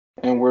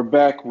And we're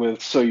back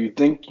with So You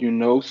Think You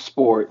Know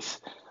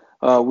Sports.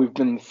 We've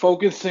been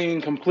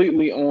focusing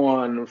completely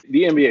on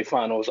the NBA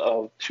Finals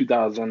of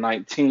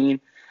 2019.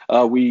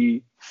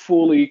 We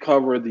fully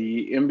cover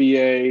the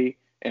NBA,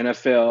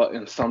 NFL,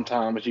 and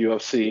sometimes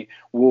UFC.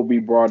 We'll be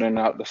broadening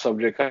out the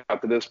subject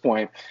after this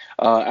point,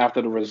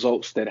 after the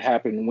results that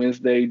happened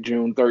Wednesday,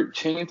 June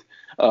 13th,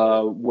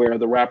 where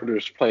the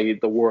Raptors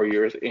played the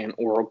Warriors in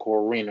Oracle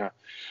Arena.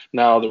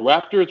 Now, the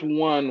Raptors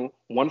won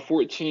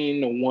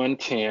 114 to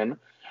 110,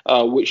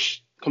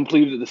 which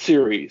completed the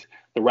series.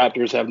 The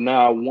Raptors have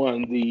now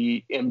won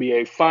the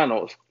NBA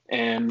Finals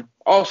and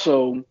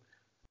also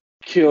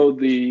killed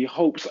the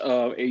hopes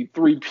of a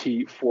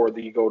three-peat for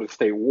the Golden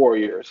State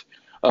Warriors.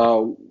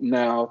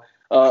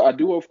 I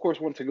do, of course,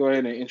 want to go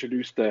ahead and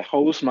introduce the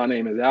host. My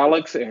name is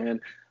Alex, and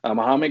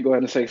Mohammed, go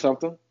ahead and say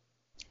something.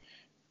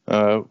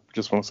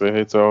 Just want to say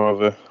hey to all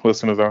the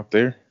listeners out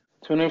there.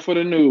 Tune in for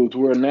the news.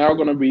 We're now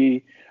going to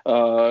be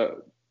uh,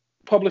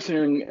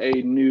 publishing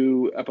a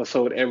new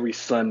episode every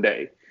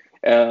Sunday.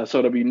 So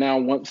it'll be now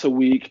once a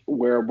week,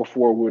 where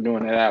before we were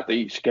doing it after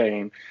each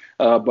game.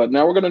 But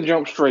now we're going to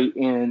jump straight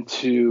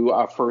into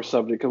our first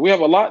subject because we have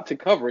a lot to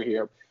cover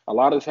here. A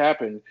lot has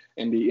happened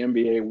in the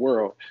NBA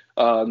world.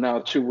 Now,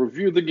 to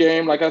review the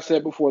game, like I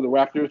said before, the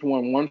Raptors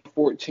won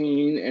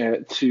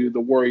 114 to the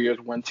Warriors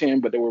 110,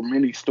 but there were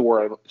many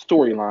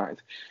storylines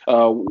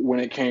when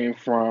it came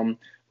from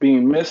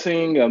being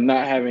missing, of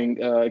not having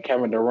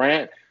Kevin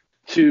Durant,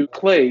 to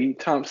Clay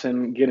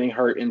Thompson getting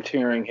hurt and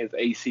tearing his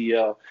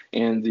ACL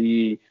in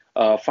the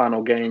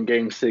final game,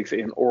 Game 6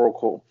 in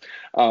Oracle.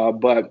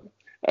 But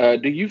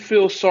do you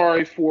feel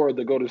sorry for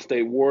the Golden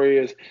State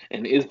Warriors,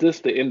 and is this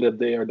the end of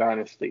their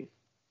dynasty?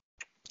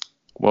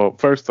 Well,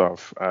 first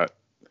off,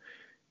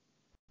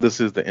 this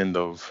is the end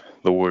of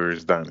the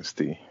Warriors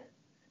dynasty.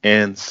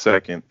 And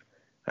second,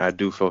 I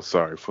do feel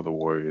sorry for the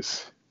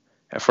Warriors.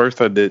 At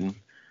first, I didn't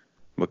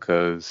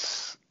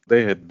because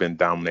they had been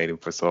dominating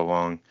for so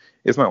long.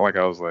 It's not like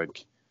I was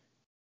like,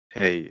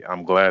 hey,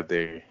 I'm glad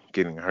they're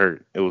getting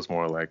hurt. It was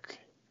more like,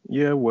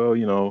 yeah,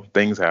 well,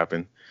 things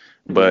happen,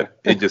 Yeah. but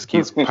it just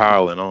keeps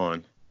piling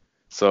on.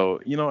 So,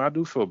 I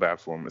do feel bad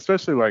for him,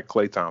 especially like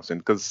Klay Thompson,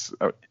 because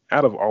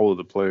out of all of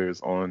the players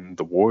on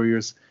the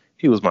Warriors,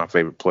 he was my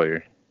favorite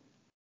player.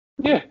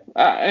 Yeah,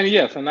 and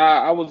yes, and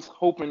I was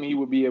hoping he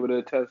would be able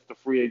to test the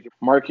free agent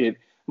market,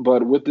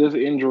 but with this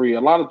injury,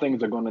 a lot of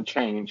things are going to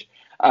change.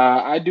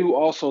 I do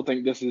also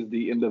think this is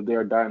the end of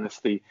their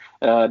dynasty.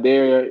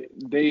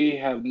 They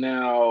have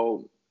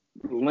now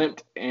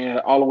limped and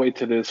all the way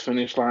to this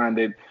finish line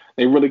that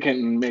they really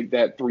couldn't make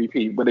that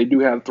three-peat, but they do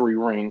have three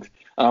rings.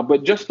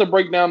 But just to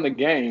break down the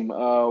game,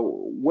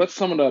 what's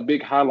some of the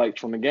big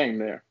highlights from the game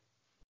there?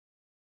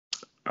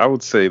 I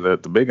would say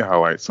that the big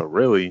highlights are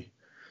really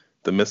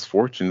the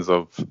misfortunes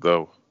of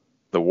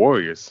the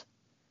Warriors,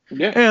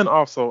 Yeah. and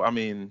also, I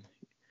mean,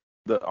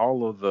 the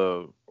all of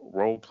the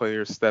role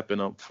players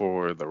stepping up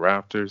for the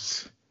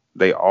Raptors.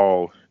 They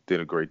all did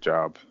a great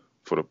job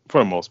for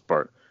the most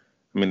part.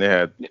 I mean, they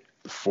had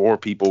four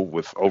people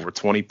with over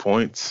 20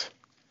 points.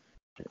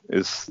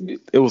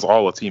 It was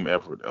all a team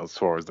effort as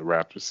far as the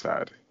Raptors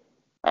side.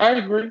 I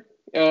agree.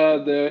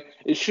 The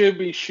it should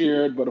be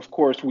shared, but of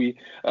course we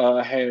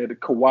had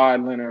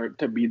Kawhi Leonard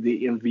to be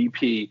the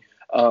MVP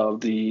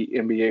of the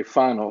NBA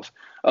Finals.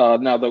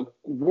 Now the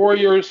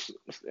Warriors,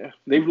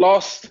 they've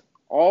lost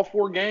all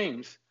four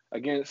games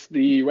against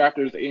the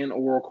Raptors in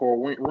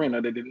Oracle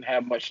Arena. They didn't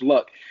have much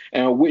luck,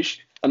 and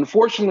which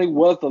unfortunately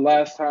was the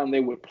last time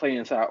they would play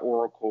inside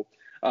Oracle.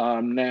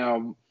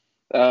 Now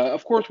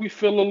of course, we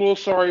feel a little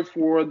sorry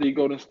for the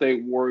Golden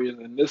State Warriors,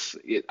 and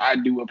I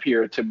do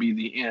appear to be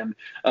the end,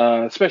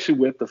 especially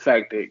with the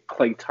fact that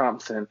Klay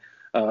Thompson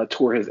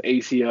tore his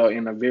ACL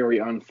in a very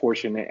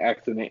unfortunate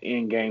accident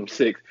in Game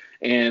 6.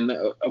 And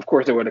of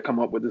course, they were to come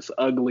up with this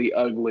ugly,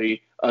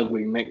 ugly,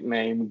 ugly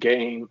nickname,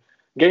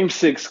 Game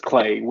 6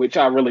 Clay, which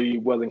I really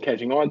wasn't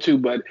catching on to,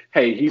 but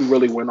hey, he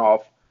really went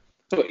off.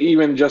 So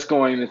even just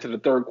going into the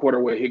third quarter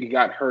where he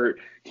got hurt,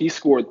 he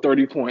scored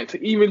 30 points. He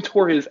even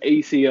tore his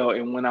ACL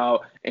and went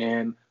out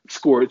and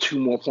scored two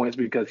more points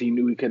because he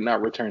knew he could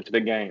not return to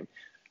the game.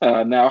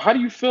 Now, how do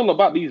you feel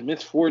about these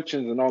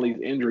misfortunes and all these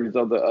injuries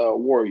of the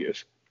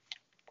Warriors?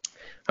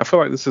 I feel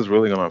like this is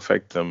really going to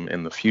affect them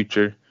in the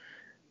future.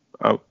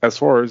 As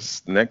far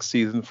as next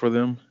season for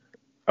them,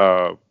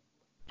 uh,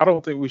 I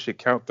don't think we should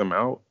count them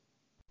out,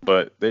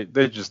 but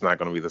they're just not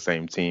going to be the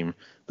same team.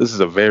 This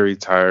is a very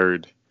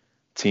tired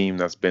team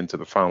that's been to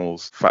the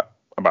finals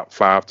about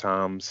five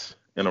times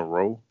in a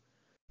row.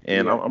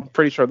 And Yeah. I'm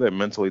pretty sure they're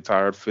mentally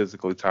tired,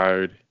 physically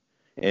tired.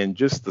 And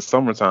just the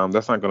summertime,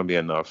 that's not going to be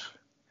enough.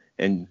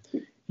 And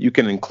you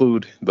can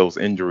include those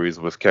injuries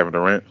with Kevin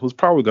Durant, who's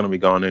probably going to be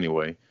gone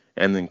anyway.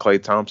 And then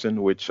Klay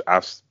Thompson, which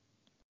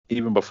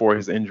even before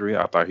his injury,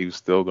 I thought he was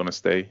still going to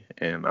stay.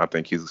 And I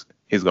think he's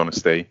going to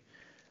stay.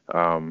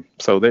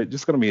 So they're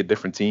just going to be a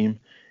different team.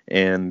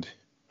 And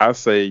I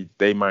say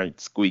they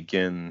might squeak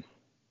in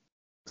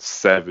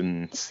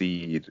 7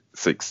 seed,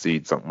 6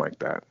 seed, something like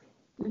that.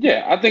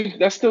 Yeah,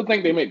 I still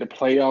think they make the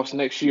playoffs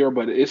next year,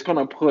 but it's going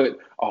to put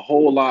a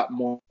whole lot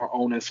more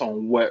onus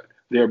on what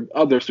their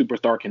other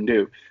superstar can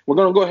do. We're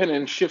going to go ahead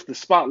and shift the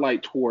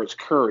spotlight towards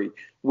Curry,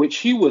 which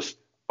he was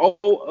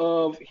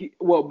 0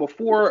 well,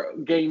 before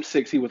game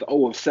 6 he was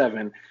 0 of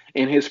 7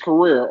 in his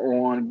career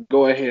on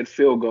go ahead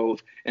field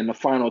goals in the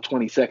final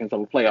 20 seconds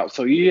of a playoff.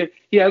 So he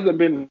hasn't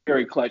been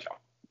very clutch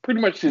pretty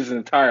much his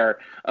entire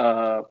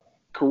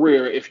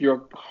career if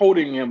you're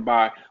holding him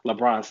by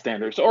LeBron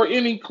standards or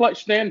any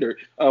clutch standard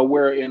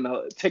where in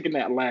taking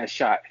that last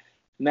shot.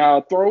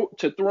 Now throw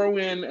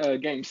in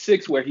game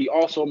 6 where he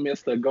also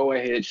missed a go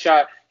ahead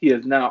shot. He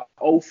is now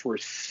 0 for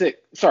 6,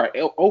 sorry,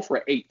 0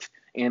 for 8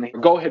 and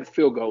go ahead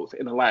field goals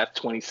in the last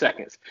 20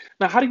 seconds.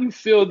 Now, how do you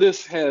feel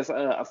this has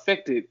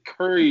affected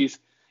Curry's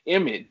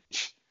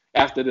image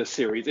after this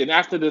series and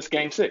after this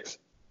game 6?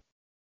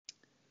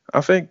 I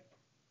think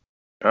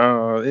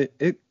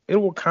it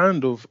will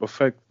kind of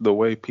affect the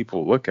way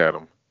people look at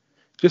him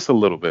just a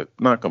little bit,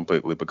 not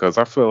completely, because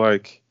I feel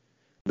like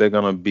they're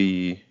gonna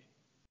be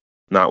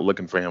not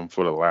looking for him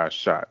for the last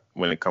shot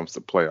when it comes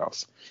to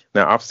playoffs.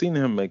 Now, I've seen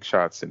him make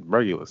shots in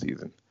regular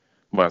season,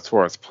 but as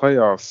far as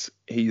playoffs,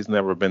 he's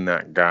never been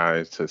that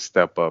guy to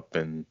step up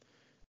and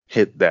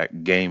hit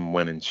that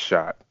game-winning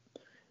shot.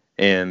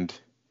 And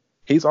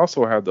he's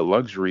also had the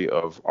luxury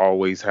of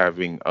always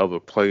having other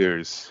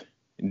players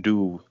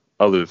do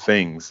other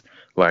things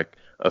like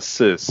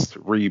assist,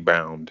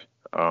 rebound,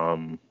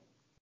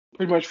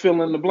 Pretty much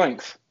fill in the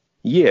blanks.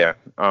 yeah,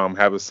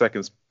 have a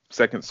second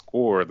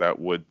scorer that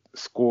would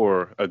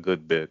score a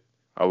good bit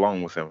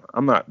along with him.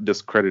 I'm not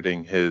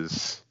discrediting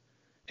his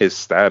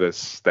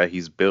status that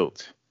he's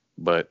built,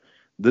 but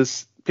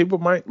this people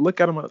might look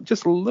at him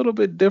just a little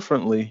bit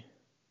differently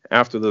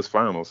after this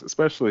finals,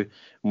 especially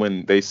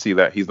when they see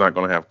that he's not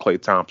going to have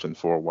Klay Thompson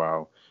for a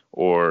while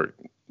or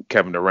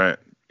Kevin Durant.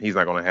 He's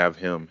not going to have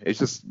him. It's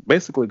just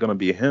basically going to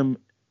be him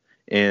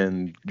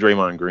and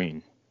Draymond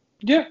Green.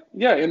 Yeah,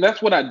 yeah, and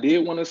that's what I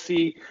did want to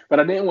see, but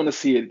I didn't want to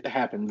see it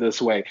happen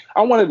this way.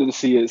 I wanted to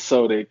see it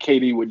so that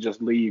KD would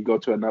just leave, go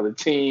to another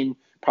team,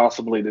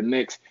 possibly the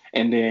Knicks,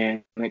 and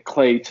then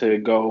Clay to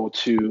go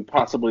to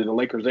possibly the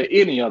Lakers or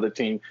any other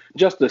team,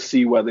 just to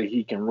see whether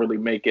he can really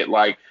make it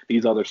like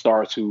these other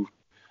stars who've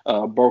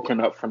broken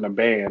up from the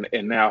band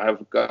and now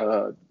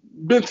have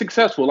been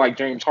successful, like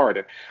James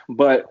Harden.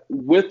 But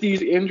with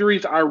these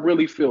injuries, I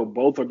really feel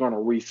both are going to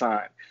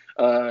re-sign.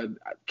 Uh,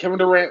 Kevin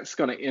Durant's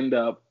going to end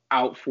up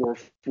out for a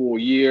full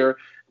year.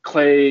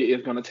 Clay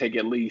is going to take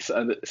at least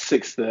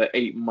 6 to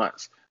 8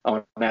 months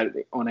on that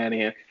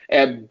end.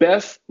 At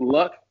best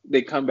luck,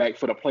 they come back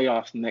for the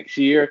playoffs next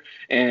year,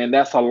 and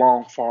that's a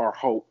long, far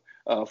hope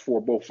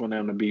for both of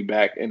them to be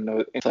back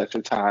in such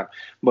a time.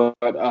 But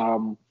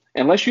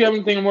unless you have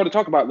anything more to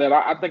talk about that,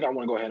 I think I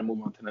want to go ahead and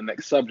move on to the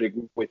next subject,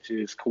 which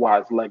is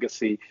Kawhi's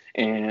legacy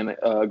and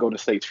Golden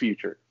State's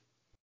future.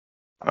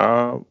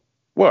 Uh,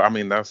 well, I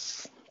mean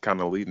that's kind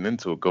of leading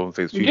into Golden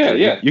State's Yeah, future.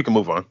 You yeah. you can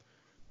move on.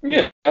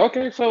 Yeah.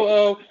 Okay.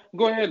 So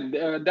go ahead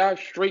and dive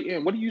straight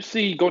in. What do you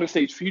see Golden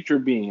State's future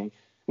being?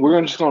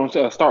 Just going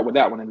to start with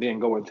that one and then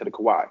go into the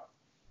Kawhi.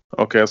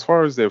 Okay, as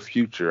far as their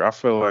future, I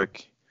feel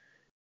like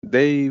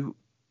they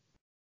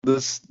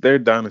their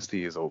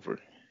dynasty is over.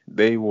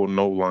 They will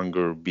no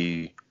longer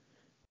be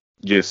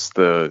just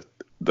the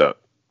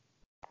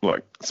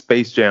like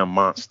Space Jam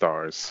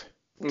monsters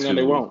No, they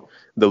to won't.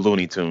 the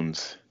Looney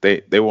Tunes.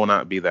 They will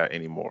not be that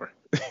anymore.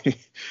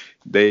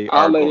 They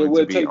I'll are let it going to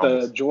would be take the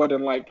almost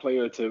Jordan-like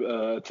player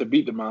to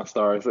beat the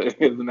Monstars.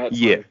 Isn't that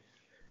yeah, funny?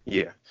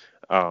 yeah.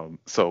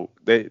 So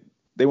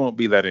they won't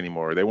be that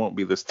anymore. They won't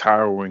be this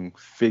towering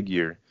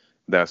figure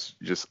that's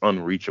just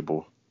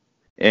unreachable.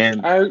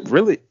 And I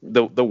really,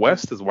 the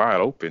West is wide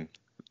open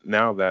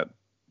now that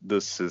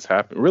this has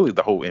happened. Really,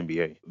 the whole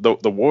NBA.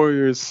 The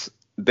Warriors,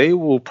 they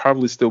will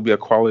probably still be a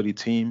quality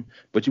team,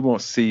 but you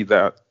won't see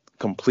that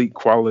complete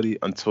quality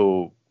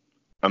until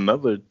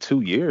another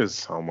 2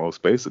 years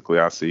almost. Basically,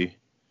 I see.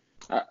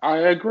 I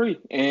agree,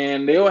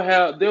 and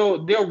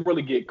they'll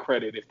really get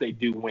credit if they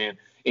do win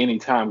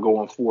anytime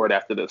going forward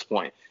after this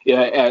point.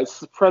 Yeah,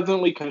 as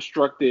presently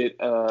constructed,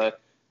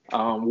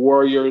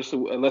 Warriors.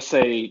 Let's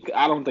say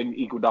I don't think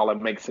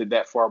Iguodala makes it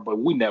that far, but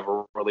we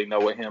never really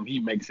know with him. He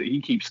makes it. He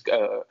keeps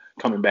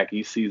coming back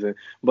each season.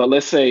 But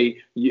let's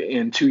say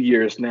in 2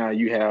 years now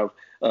you have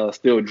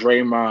still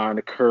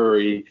Draymond,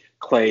 Curry,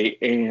 Clay,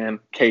 and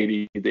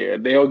Katie there.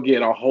 They'll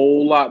get a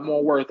whole lot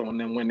more worth on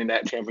them winning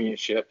that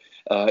championship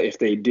if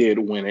they did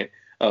win it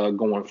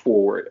going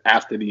forward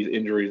after these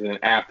injuries and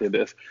after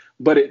this.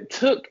 But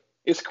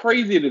it's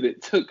crazy that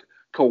it took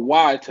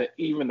Kawhi to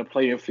even the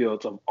playing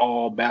fields of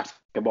all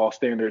basketball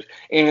standards.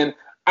 And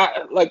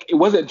it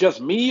wasn't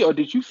just me, or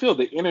did you feel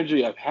the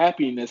energy of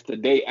happiness the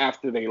day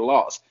after they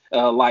lost?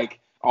 Like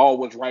all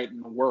was right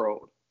in the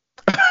world.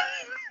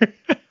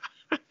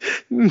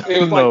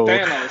 It was like No.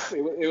 Thanos.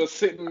 It was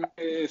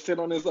sit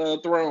on his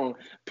throne,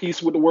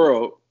 peace with the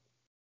world.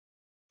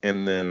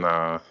 And then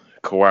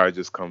Kawhi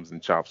just comes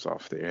and chops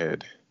off their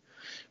head.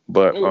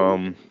 But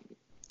Ooh.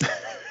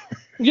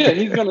 Yeah,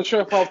 he's going to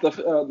trip off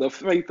the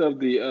faith of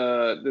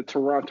the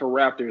Toronto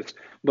Raptors,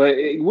 but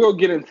we'll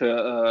get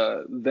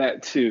into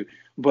that too.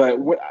 But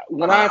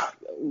what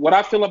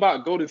I feel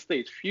about Golden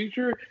State's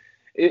future,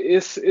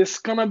 it's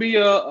going to be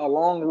a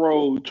long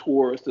road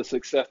towards the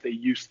success they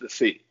used to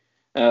see,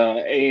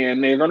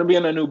 and they're going to be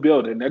in a new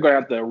building. They're going to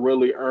have to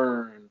really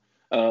earn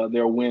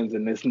their wins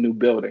in this new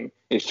building.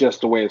 It's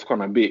just the way it's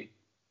going to be.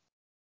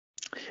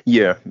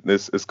 Yeah,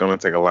 this it's going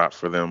to take a lot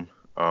for them.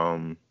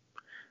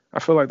 I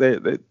feel like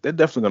they're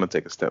definitely going to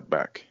take a step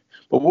back.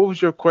 But what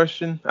was your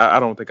question? I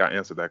don't think I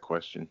answered that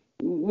question.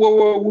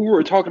 Well, we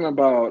were talking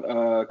about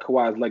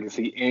Kawhi's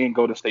legacy and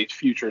Golden State's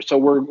future, so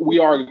we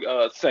are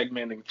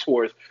segmenting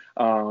towards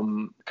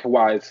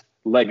Kawhi's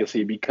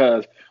legacy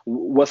because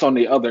what's on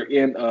the other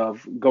end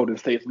of Golden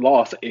State's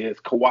loss is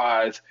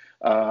Kawhi's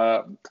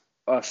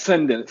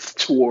ascendance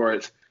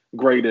towards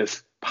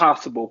greatest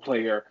possible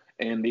player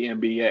in the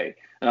NBA.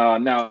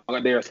 Now,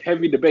 there's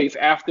heavy debates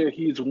after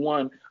he's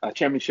won a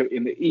championship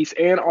in the East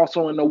and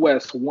also in the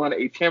West, won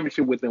a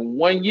championship within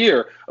 1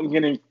 year of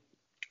getting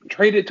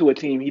traded to a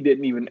team he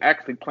didn't even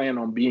actually plan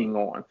on being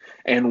on.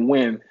 And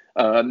when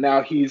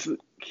now he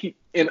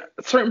in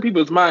certain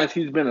people's minds,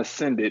 he's been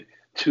ascended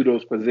to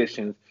those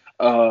positions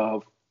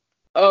of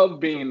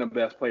being the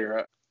best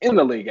player in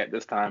the league at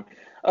this time.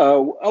 A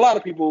lot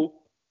of people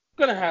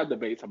gonna have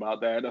debates about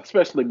that,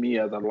 especially me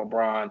as a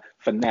LeBron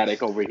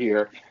fanatic over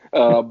here.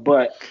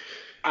 But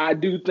I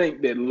do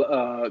think that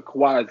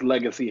Kawhi's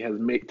legacy has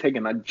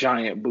taken a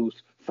giant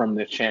boost from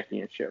this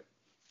championship.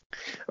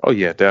 Oh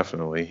yeah,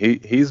 definitely.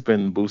 He's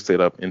been boosted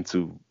up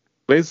into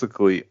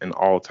basically an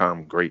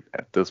all-time great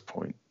at this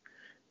point.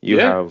 You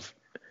Yeah. have,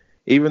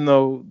 even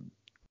though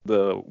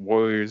the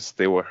Warriors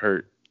they were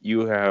hurt,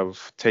 you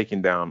have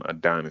taken down a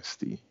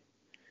dynasty,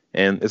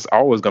 and it's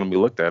always going to be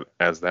looked at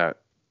as that.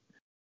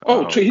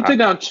 Oh, he I, took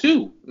down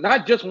two,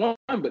 not just one,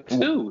 but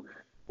two.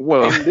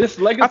 well, And this I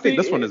think legacy,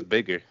 this one is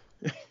bigger.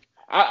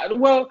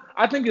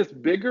 I think it's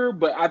bigger,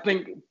 but I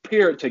think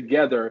paired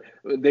together,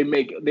 they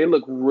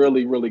look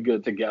really, really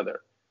good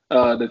together.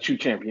 The two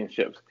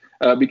championships,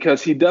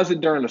 because he does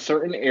it during a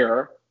certain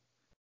era.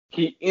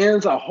 He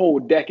ends a whole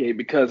decade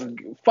because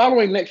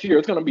following next year,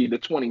 it's going to be the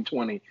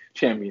 2020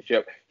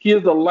 championship. He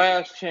is the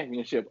last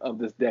championship of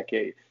this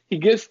decade. He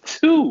gets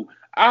two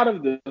out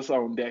of this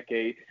own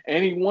decade,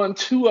 and he won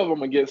two of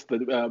them against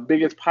the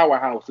biggest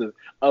powerhouses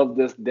of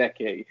this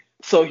decade.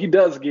 So he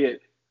does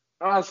get,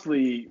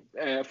 honestly,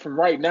 from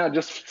right now,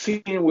 just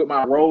seeing with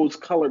my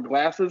rose-colored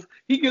glasses,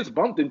 he gets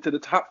bumped into the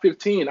top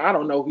 15. I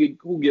don't know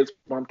who gets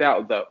bumped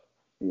out though.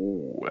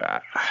 Ooh, I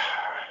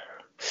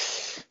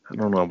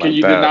don't know Can about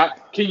you that. deny?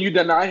 Can you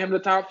deny him the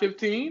top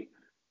 15?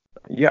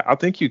 Yeah, I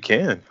think you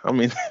can. I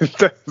mean,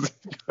 Yeah,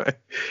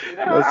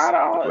 I let's.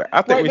 don't.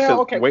 I think Right we now, should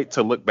okay, wait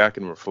to look back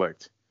and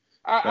reflect.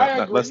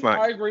 I Let's agree. not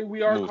I agree.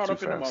 We are move caught too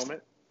up in a fast.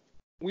 moment.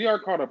 We are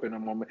caught up in a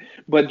moment.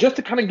 But just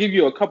to kind of give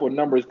you a couple of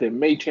numbers that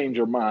may change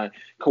your mind,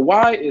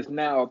 Kawhi is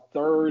now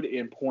third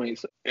in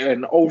points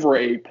and over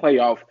a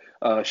playoff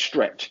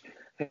stretch.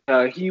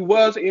 He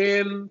was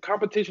in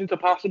competition to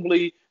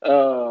possibly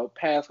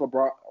pass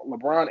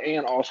LeBron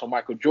and also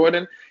Michael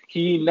Jordan.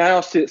 He now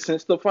sits,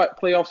 since the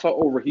playoffs are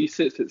over, he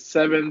sits at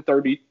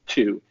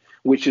 732,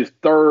 which is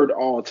third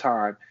all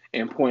time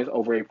in points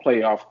over a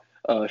playoff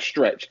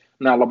stretch.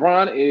 Now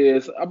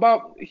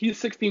LeBron he's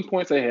 16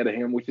 points ahead of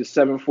him, which is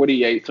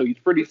 748, so he's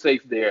pretty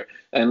safe there,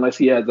 unless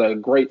he has a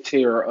great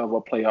tear of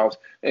a playoffs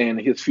in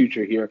his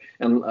future here.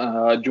 And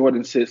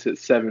Jordan sits at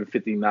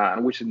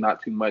 759, which is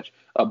not too much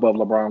above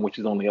LeBron, which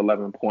is only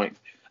 11 points.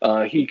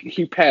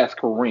 He passed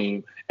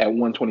Kareem at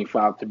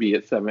 125 to be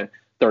at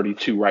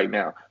 732 right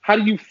now. How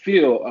do you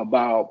feel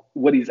about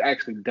what he's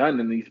actually done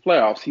in these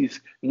playoffs?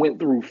 He's went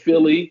through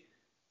Philly,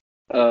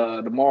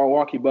 the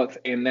Milwaukee Bucks,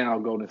 and now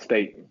Golden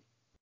State.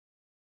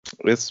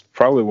 It's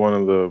probably one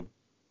of the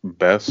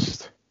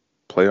best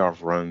playoff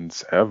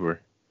runs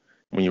ever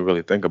when you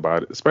really think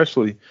about it,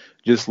 especially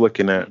just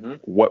looking at Mm-hmm.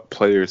 what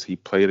players he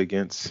played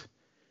against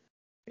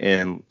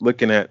and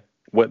looking at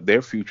what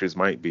their futures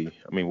might be.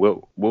 I mean,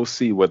 we'll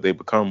see what they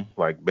become,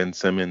 like Ben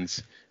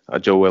Simmons,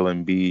 Joel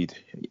Embiid,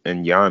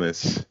 and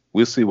Giannis.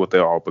 We'll see what they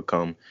all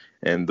become,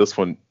 and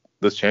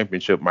this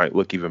championship might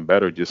look even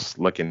better just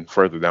looking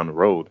further down the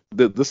road.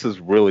 This is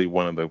really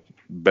one of the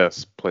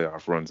best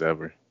playoff runs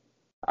ever.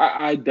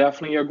 I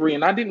definitely agree,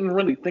 and I didn't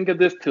really think of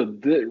this till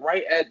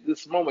right at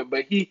this moment.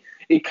 But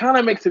it kind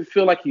of makes it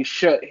feel like he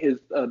shut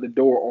the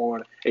door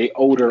on a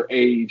older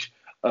age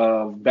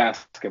of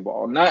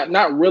basketball.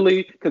 Not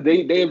really, because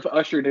they've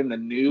ushered in the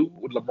new.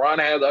 LeBron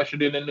has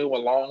ushered in the new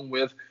along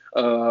with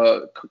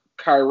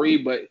Kyrie,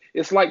 but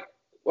it's like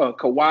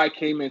Kawhi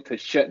came in to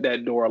shut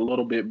that door a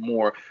little bit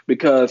more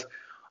because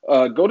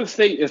Golden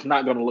State is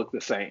not going to look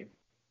the same.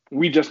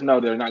 We just know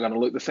they're not going to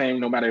look the same,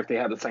 no matter if they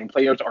have the same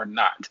players or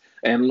not.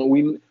 And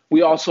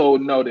we also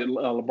know that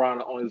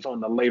LeBron is on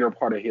the later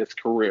part of his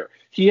career.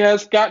 He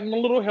has gotten a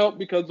little help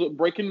because of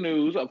breaking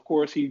news. Of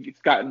course, he's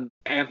gotten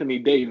Anthony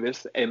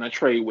Davis in a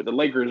trade with the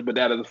Lakers, but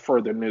that is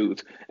further news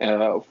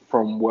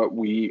from what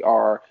we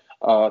are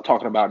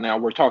talking about now.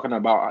 We're talking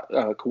about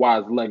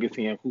Kawhi's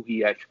legacy and who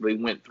he actually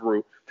went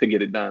through to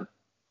get it done.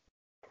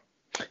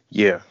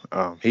 Yeah,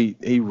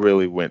 he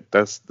really went.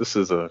 This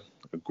is a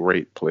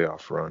great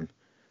playoff run,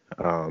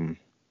 um,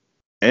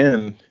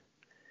 and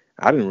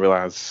I didn't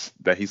realize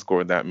that he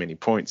scored that many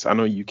points. I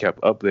know you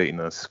kept updating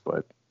us,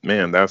 but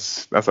man,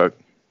 that's a Yeah.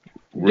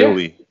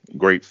 really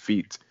great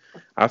feat.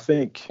 I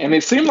think. And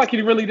it seemed like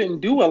he really didn't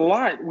do a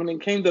lot when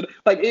it came to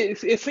like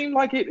it seemed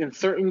like it in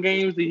certain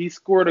games that he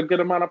scored a good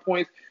amount of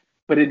points,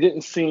 but it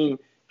didn't seem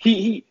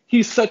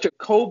he's such a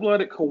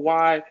cold-blooded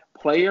Kawhi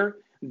player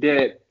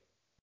that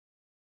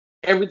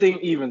everything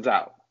evens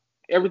out.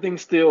 Everything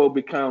still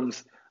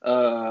becomes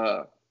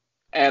at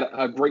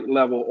a great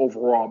level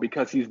overall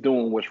because he's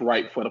doing what's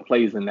right for the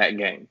plays in that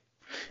game.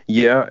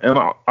 Yeah, and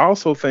I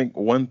also think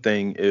one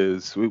thing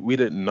is we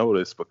didn't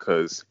notice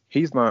because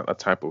he's not a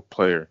type of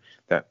player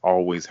that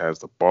always has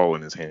the ball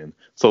in his hand.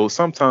 So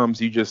sometimes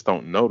you just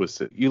don't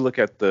notice it. You look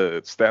at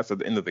the stats at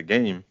the end of the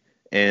game,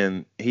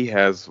 and he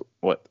has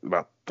what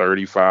about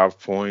 35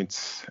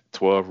 points,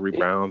 12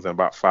 rebounds, and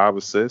about 5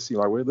 assists.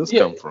 You're like, where did this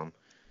Yeah, come from?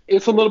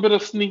 it's a little bit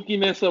of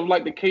sneakiness of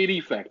like the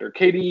KD factor.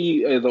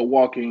 KD is a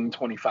walking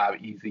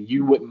 25 easy.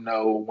 You wouldn't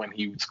know when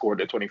he scored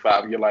at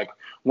 25. You're like,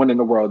 when in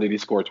the world did he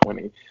score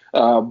 20?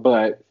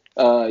 But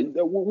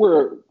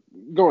we're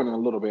going a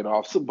little bit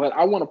off. So, but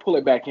I want to pull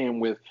it back in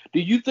with: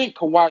 do you think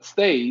Kawhi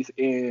stays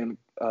in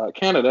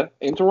Canada,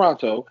 in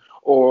Toronto,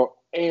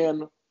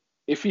 and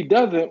if he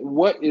doesn't,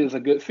 what is a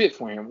good fit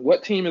for him?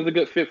 What team is a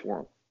good fit for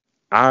him?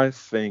 I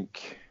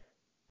think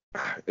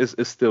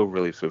it's still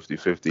really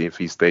 50-50 if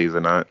he stays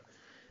or not.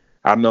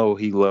 I know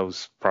he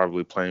loves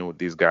probably playing with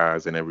these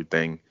guys and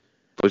everything,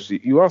 but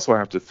you also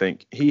have to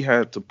think he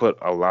had to put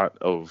a lot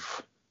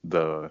of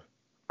the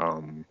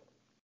um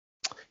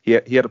he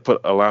had to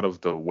put a lot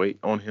of the weight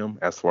on him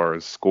as far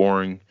as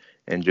scoring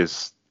and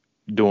just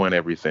doing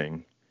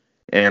everything.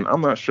 And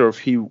I'm not sure if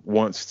he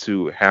wants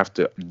to have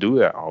to do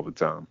that all the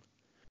time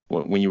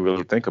when you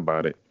really think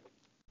about it.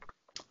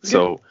 Yeah.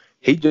 So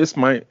he just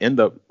might end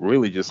up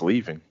really just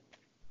leaving,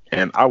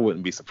 and I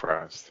wouldn't be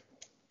surprised.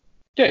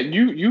 Yeah,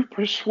 you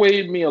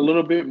persuade me a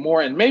little bit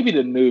more, and maybe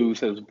the news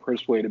has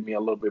persuaded me a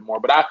little bit more,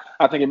 but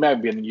I think it might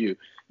have been you.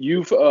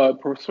 You've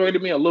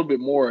persuaded me a little bit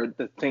more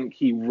to think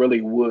he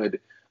really would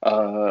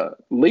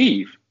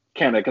leave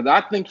Canada because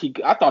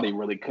I thought he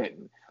really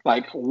couldn't.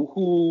 Like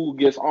who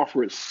gets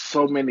offered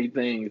so many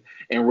things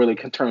and really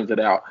turns it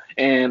out?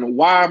 And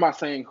why am I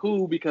saying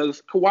who?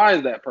 Because Kawhi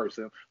is that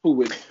person who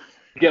would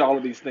get all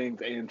of these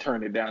things and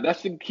turn it down.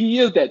 He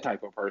is that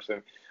type of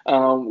person.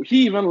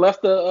 He even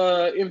left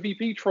the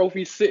MVP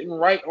trophy sitting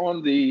right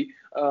on the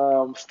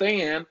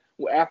stand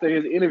after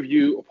his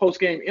interview, post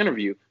game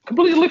interview.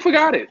 Completely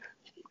forgot it.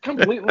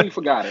 Completely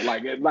forgot it.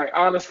 Like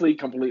honestly,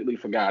 completely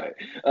forgot it.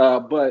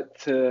 But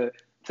to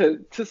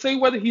say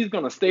whether he's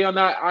going to stay or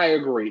not, I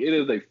agree. It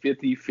is a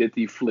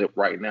 50-50 flip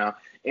right now,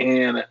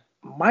 and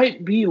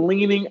might be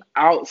leaning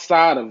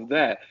outside of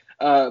that.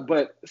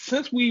 But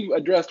since we've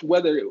addressed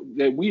whether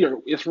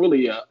that it's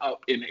really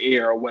up in the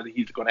air whether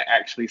he's going to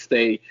actually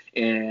stay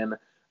in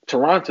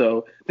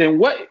Toronto, then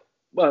what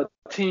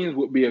teams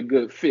would be a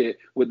good fit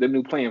with the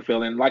new playing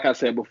field? And like I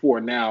said before,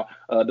 now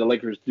the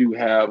Lakers do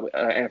have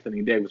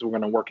Anthony Davis. We're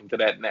going to work into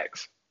that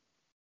next.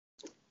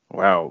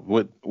 Wow,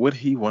 would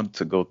he want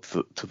to go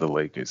to the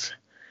Lakers?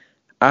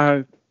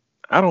 I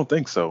I don't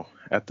think so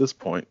at this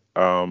point.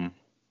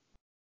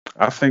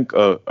 I think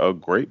a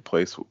great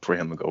place for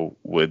him to go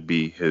would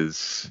be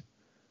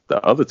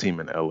the other team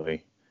in LA,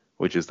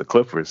 which is the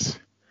Clippers.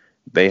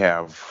 They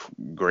have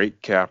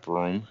great cap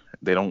room.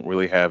 They don't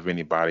really have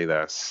anybody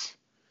that's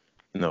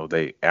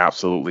they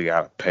absolutely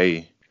got to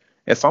pay.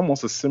 It's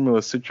almost a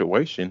similar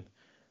situation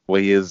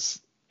where he is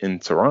in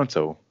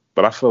Toronto,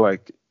 but I feel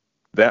like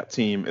that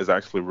team is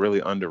actually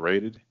really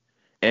underrated,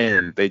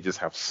 and they just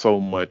have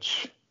so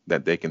much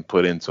that they can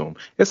put into them.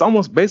 It's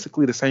almost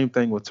basically the same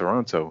thing with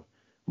Toronto,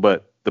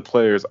 but the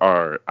players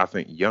are, I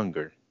think,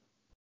 younger.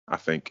 I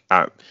think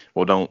I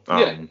well, don't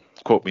Yeah.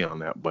 quote me on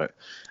that, but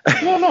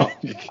No, no,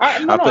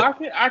 I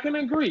think I can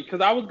agree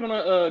because I was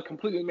gonna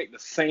completely make the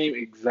same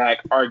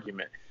exact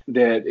argument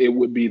that it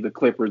would be the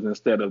Clippers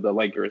instead of the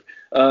Lakers.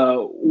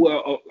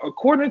 Well,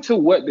 according to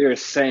what they're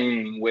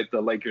saying with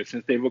the Lakers,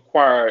 since they've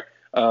acquired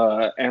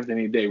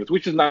Anthony Davis,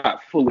 which is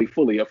not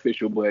fully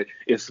official, but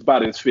it's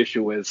about as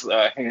official as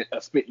a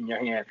spit in your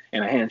hand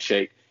and a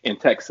handshake in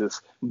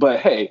Texas. But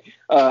hey,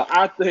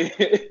 I think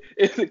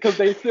it's because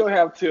they still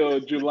have till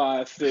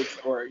July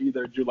 6th or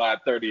either July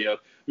 30th,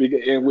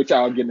 in which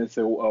I'll get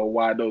into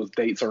why those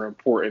dates are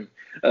important.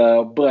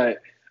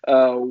 But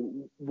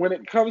when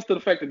it comes to the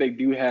fact that they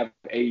do have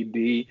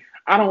AD,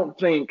 I don't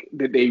think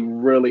that they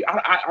really.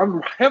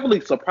 I'm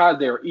heavily surprised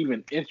they're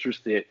even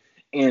interested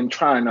in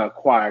trying to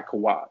acquire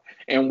Kawhi,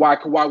 and why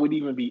Kawhi would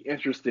even be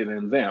interested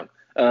in them.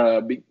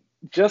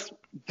 Just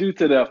due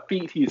to the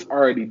feat he's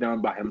already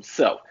done by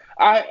himself.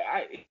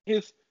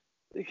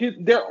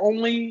 Their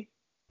only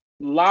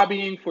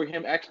lobbying for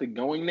him actually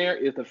going there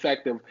is the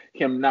fact of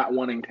him not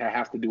wanting to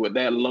have to do it.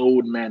 That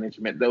load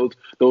management,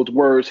 those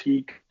words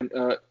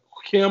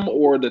him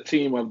or the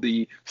team of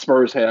the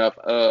Spurs have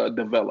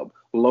developed.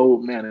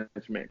 Load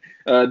management.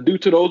 Due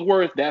to those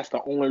words, that's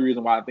the only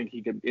reason why I think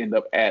he could end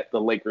up at the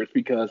Lakers,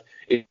 because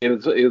it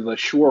is a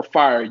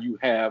surefire. You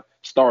have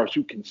stars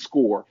who can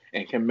score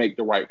and can make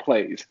the right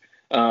plays.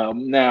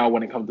 Now,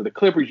 when it comes to the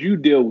Clippers, you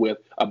deal with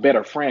a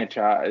better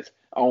franchise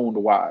owned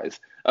wise.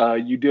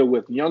 You deal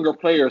with younger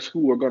players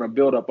who are going to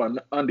build up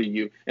under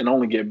you and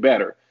only get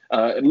better.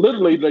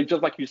 Literally,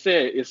 just like you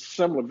said, it's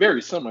similar,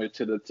 very similar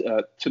to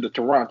the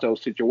Toronto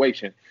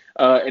situation.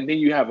 And then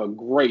you have a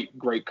great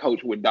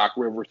coach with Doc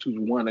Rivers, who's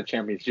won a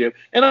championship,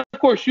 and of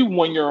course, you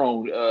won your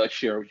own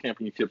share of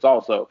championships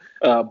also.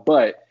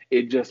 But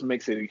it just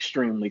makes it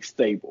extremely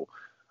stable.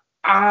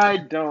 I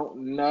don't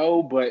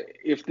know, but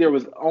if there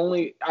was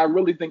only, I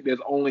really think there's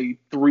only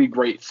three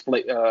great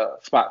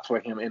spots for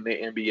him in the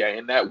NBA,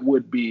 and that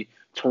would be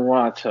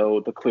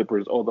Toronto, the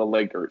Clippers, or the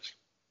Lakers.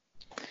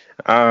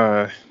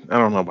 I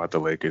don't know about the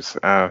Lakers.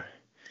 I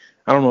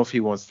don't know if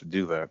he wants to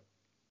do that.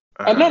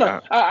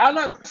 No. I'm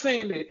not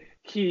saying that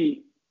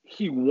he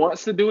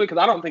wants to do it, because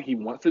I don't think he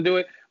wants to do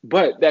it,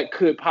 but that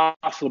could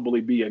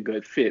possibly be a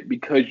good fit,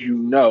 because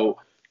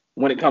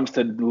when it comes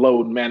to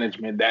load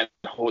management, that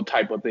whole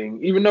type of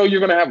thing, even though you're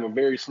going to have a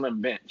very slim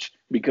bench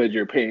because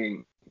you're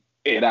paying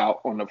it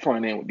out on the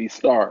front end with these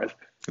stars.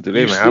 Do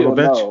they even have a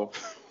bench?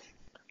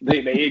 They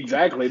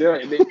exactly. They're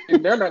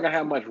not going to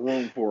have much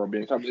room for a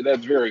bench. I mean,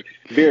 that's very,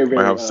 very, very.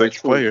 Might have six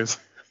true. Players.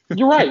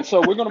 You're right. So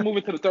we're going to move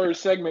into the third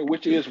segment,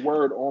 which is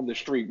Word on the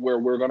Street, where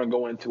we're going to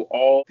go into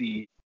all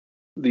the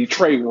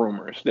trade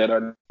rumors that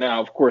are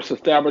now, of course,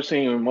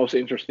 establishing the most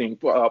interesting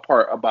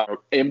part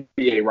about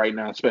NBA right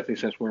now, especially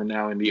since we're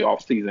now in the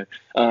off season.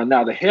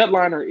 Now, the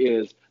headliner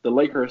is the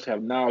Lakers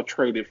have now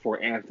traded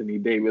for Anthony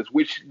Davis,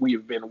 which we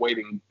have been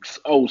waiting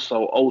so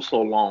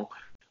long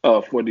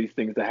for these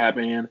things to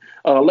happen.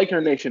 And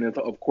Laker Nation is,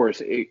 of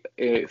course,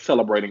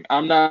 celebrating.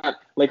 I'm not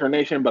Laker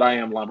Nation, but I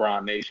am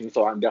LeBron Nation,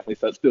 so I'm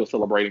definitely still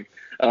celebrating.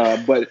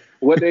 But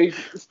what they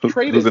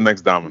traded. Who's the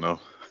next domino?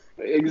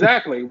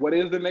 Exactly. What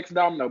is the next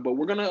domino? But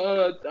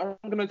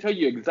I'm gonna tell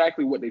you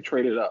exactly what they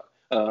traded up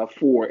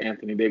for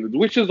Anthony Davis,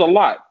 which is a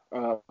lot,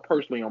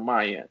 personally on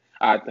my end,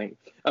 I think.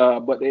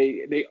 But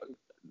they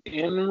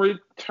in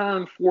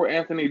return for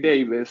Anthony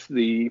Davis,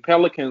 the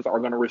Pelicans are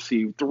going to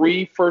receive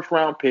 3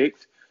 first-round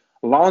picks,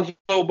 Lonzo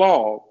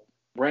Ball,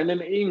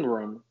 Brandon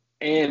Ingram,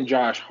 and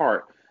Josh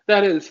Hart.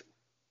 That is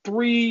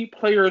 3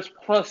 players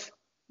plus.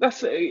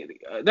 That's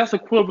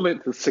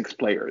equivalent to 6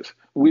 players,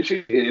 which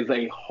is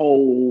a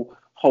whole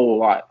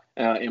lot,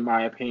 in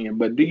my opinion.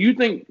 But do you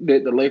think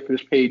that the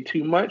Lakers paid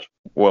too much?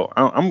 Well,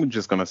 I'm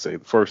just going to say,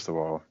 first of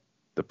all,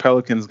 the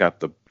Pelicans got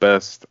the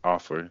best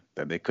offer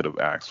that they could have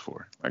asked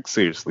for. Like,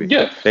 seriously.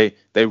 Yes.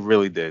 They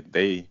really did.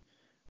 They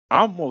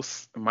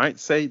almost might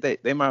say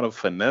they might have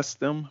finessed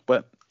them,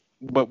 but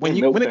when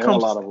it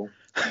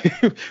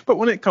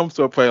comes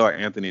to a player like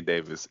Anthony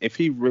Davis, if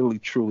he really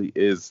truly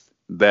is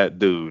that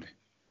dude,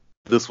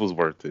 this was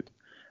worth it.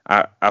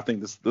 I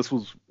think this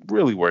was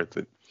really worth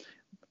it.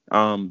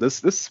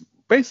 This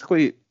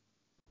basically,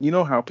 you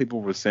know how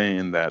people were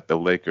saying that the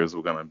Lakers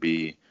were gonna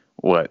be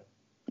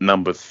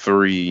number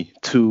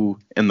 3-2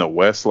 in the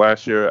West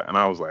last year, and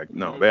I was like,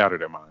 no, they're out of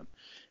their mind.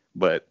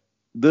 But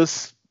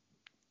this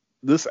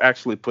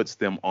actually puts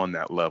them on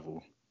that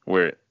level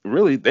where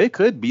really they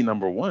could be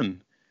number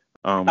 1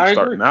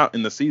 starting out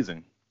in the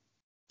season.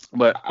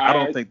 But I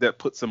don't think that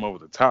puts them over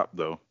the top,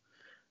 though.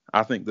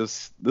 I think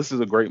this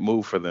is a great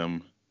move for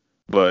them.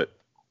 But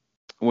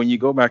when you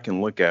go back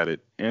and look at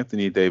it,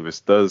 Anthony Davis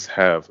does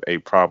have a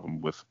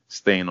problem with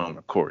staying on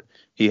the court.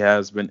 He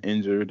has been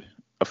injured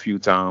a few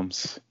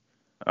times,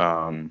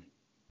 and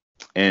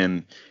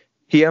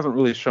he hasn't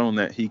really shown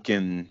that he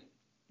can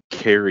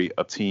carry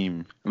a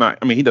team.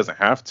 He doesn't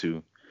have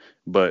to,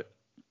 but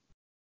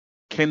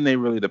can they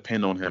really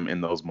depend on him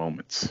in those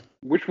moments?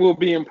 Which will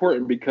be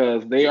important,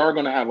 because they are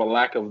going to have a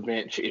lack of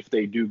bench if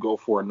they do go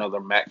for another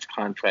max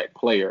contract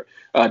player.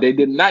 They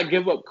did not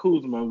give up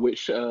Kuzma,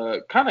 which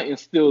kind of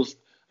instills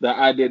the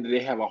idea that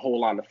they have a whole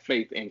lot of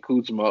faith in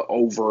Kuzma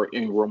over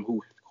Ingram,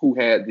 who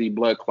had the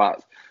blood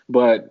clots.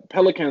 But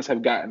Pelicans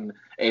have gotten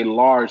a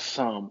large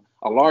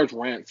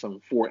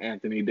ransom for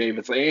Anthony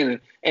Davis and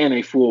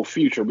a full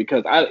future,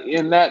 because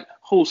in that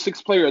whole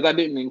 6 players, I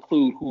didn't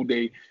include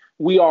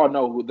we all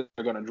know who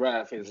they're going to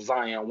draft is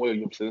Zion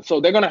Williamson. So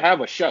they're going to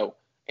have a show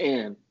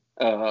at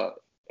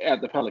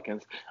the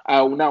Pelicans.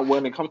 Now,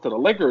 when it comes to the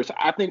Lakers,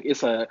 I think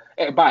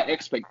by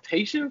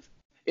expectations,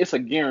 it's a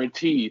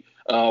guaranteed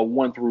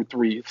 1 through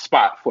 3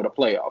 spot for the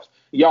playoffs.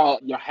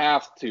 Y'all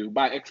have to,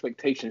 by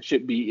expectation,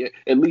 should be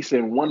at least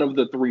in one of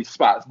the 3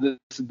 spots.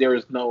 There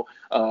is no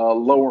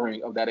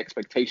lowering of that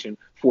expectation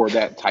for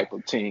that type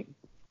of team.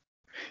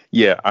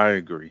 Yeah, I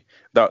agree.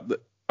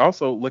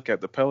 Also, look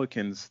at the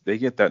Pelicans. They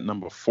get that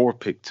number 4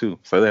 pick too.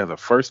 So they have the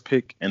first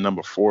pick and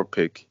number 4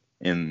 pick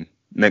in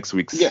next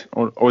week's,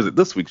 or is it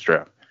this week's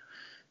draft?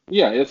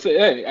 Yeah, it's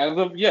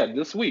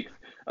this week.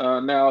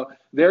 Now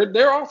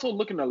they're also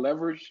looking to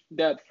leverage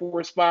that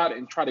 4 spot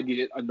and try to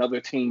get another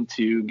team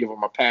to give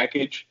them a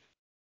package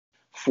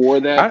for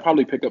that.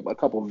 Probably pick up a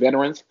couple of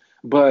veterans.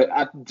 But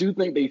I do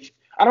think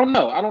I don't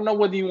know. I don't know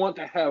whether you want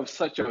to have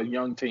such a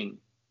young team.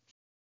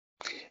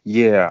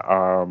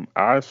 Yeah,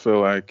 I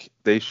feel like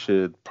they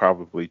should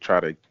probably try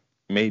to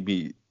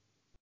maybe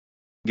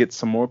get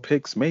some more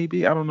picks.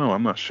 Maybe I don't know.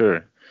 I'm not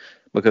sure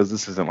because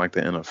this isn't like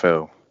the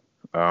NFL.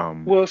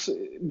 Um, Well,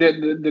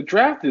 the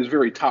draft is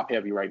very top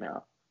heavy right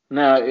now.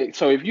 Now,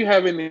 so if you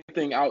have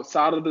anything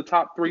outside of the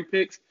top three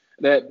picks,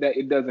 that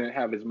it doesn't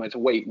have as much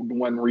weight.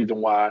 One reason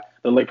why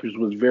the Lakers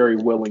was very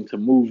willing to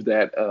move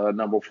that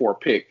number four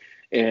pick,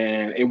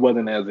 and it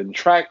wasn't as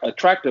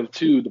attractive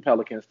to the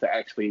Pelicans to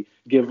actually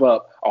give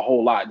up a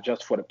whole lot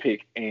just for the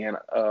pick and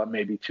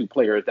maybe two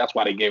players. That's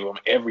why they gave them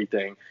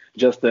everything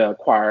just to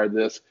acquire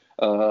this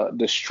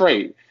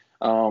trade.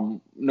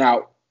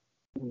 Now,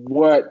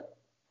 what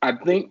I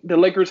think the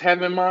Lakers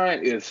have in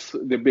mind is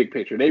the big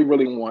picture. They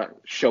really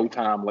want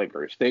Showtime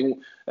Lakers.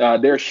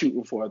 They're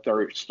shooting for a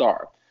third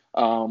star.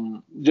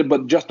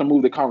 But just to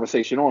move the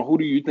conversation on, who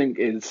do you think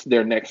is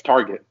their next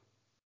target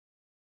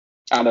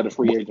out of the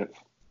free agents?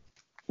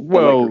 The Lakers.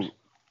 well,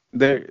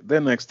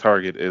 their next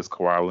target is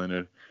Kawhi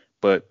Leonard,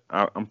 but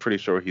I'm pretty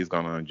sure he's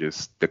gonna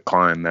just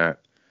decline that.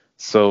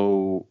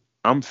 So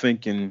I'm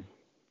thinking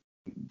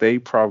they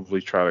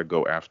probably try to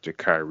go after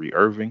Kyrie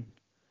Irving,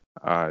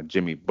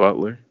 Jimmy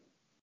Butler,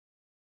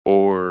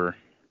 or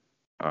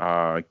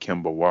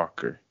Kemba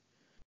Walker.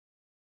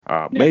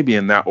 Yeah, Maybe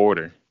in that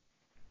order.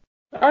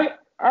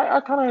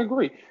 I kind of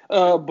agree.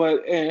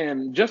 But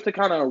and just to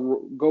kind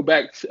of go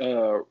back,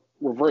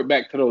 revert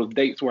back to those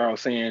dates where I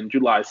was saying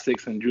July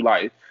 6th and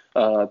July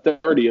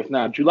 30th.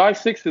 Now, July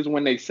 6th is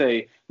when they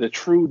say the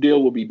true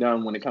deal will be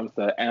done when it comes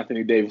to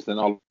Anthony Davis and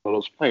all of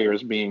those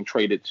players being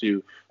traded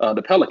to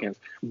the Pelicans.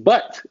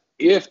 But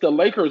if the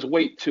Lakers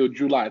wait till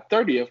July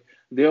 30th,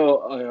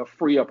 they'll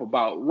free up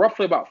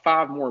roughly about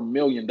 $5 more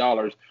million,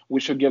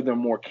 which will give them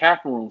more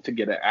cap room to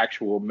get an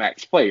actual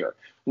max player,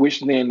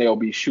 which then they'll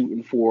be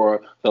shooting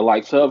for the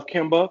likes of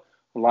Kimba,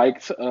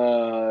 likes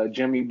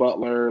Jimmy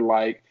Butler,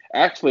 like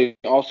actually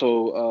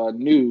also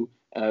new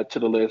to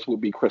the list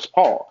would be Chris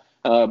Paul,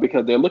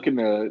 because they're looking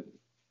to.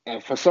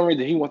 For some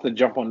reason, he wants to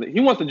jump on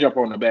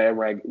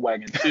the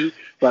wagon too.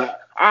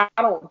 But I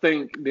don't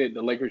think that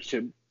the Lakers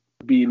should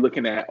be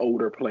looking at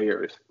older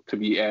players to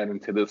be adding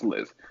to this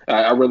list.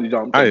 I really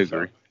don't I think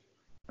agree.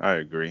 so. I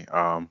agree.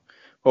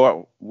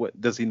 Well, what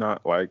does he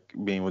not like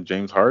being with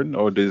James Harden,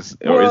 or is this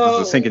a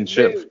Well, sinking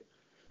ship?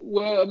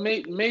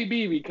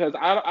 maybe because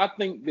I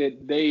think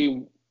that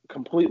they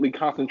completely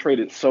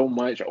concentrated so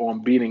much on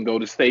beating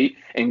Golden State,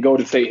 and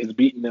Golden State has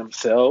beaten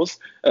themselves,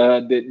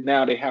 that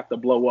now they have to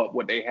blow up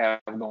what they have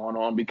going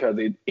on because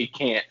it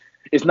can't.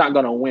 It's not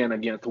going to win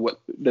against what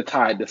the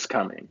tide that's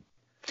coming.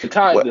 The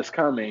tide What? that's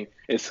coming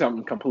is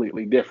something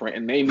completely different,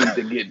 and they need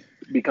to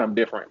become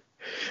different.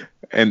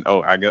 And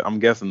I'm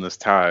guessing this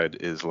tide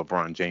is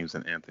LeBron James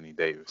and Anthony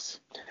Davis.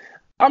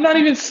 I'm not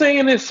even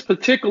saying it's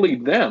particularly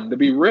them, to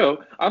be real.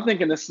 I'm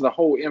thinking this is a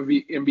whole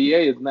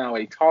NBA is now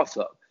a toss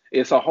up.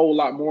 It's a whole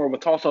lot more of a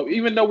toss up,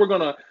 even though we're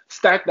going to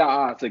stack the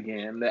odds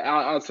again. The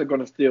odds are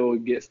going to still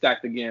get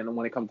stacked again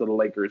when it comes to the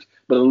Lakers,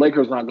 but the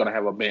Lakers not going to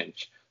have a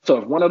bench. So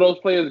if one of those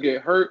players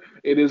get hurt,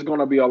 it is going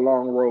to be a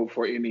long road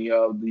for any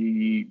of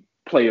the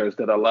players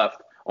that are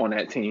left on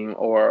that team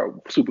or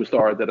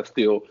superstars that are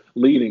still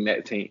leading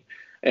that team.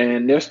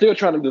 And they're still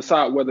trying to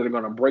decide whether they're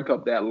going to break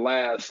up that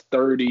last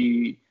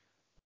 25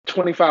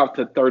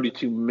 to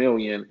 32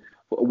 million,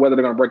 whether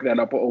they're going to break that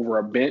up over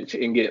a bench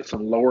and get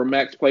some lower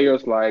max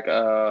players like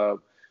JJ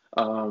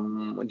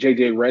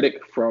Redick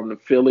from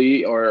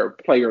Philly or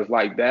players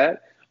like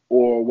that,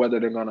 or whether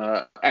they're going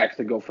to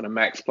actually go for the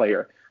max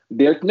player.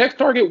 Their next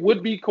target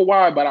would be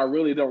Kawhi, but I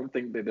really don't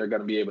think that they're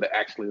going to be able to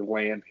actually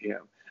land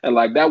him. And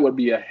like that would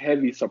be a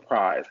heavy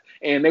surprise,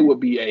 and they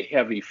would be a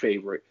heavy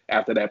favorite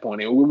after that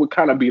point. It would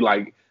kind of be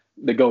like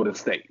the Golden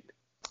State.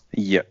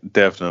 Yeah,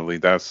 definitely.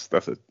 That's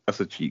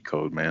a cheat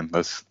code, man.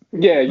 That's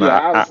Yeah. nah.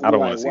 I was I don't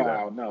want like, to see that.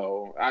 wow,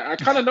 no, I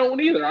kind of don't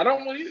either. I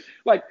don't want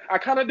like I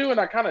kind of do and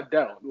I kind of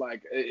don't.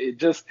 Like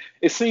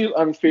it seems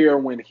unfair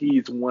when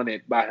he's won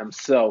it by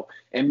himself,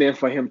 and then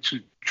for him to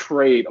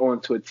trade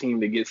onto a team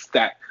that gets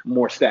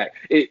more stacked.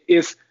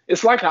 It's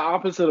like the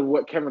opposite of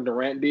what Kevin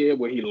Durant did,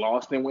 where he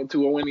lost and went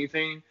to a winning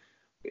team,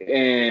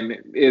 and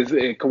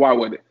Kawhi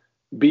would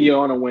be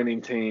on a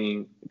winning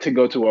team to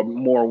go to a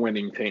more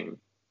winning team.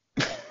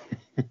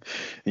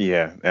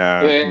 Yeah.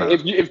 Nah.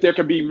 If there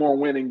could be more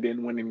winning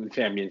than winning the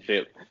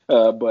championship,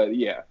 but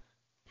yeah,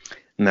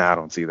 Nah, I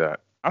don't see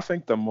that. I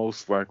think the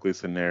most likely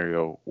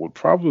scenario would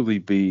probably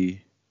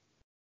be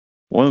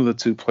one of the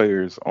two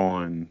players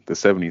on the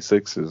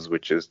 76ers,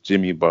 which is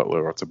Jimmy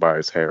Butler or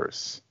Tobias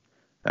Harris,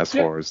 as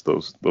yeah, far as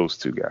those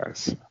two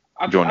guys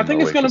I joining the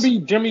think it's going to Lakers.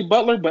 be Jimmy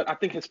Butler, but I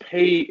think his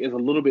pay is a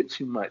little bit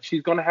too much.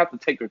 He's going to have to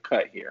take a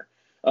cut here.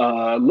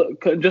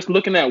 Just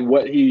looking at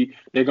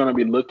they're going to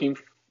be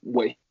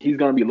what he's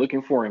going to be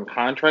looking for in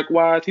contract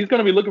wise, he's going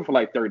to be looking for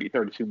like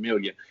 32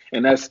 million,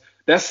 and that's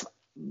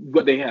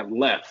what they have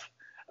left.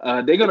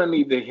 they're gonna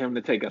need him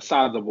to take a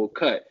sizable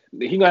cut.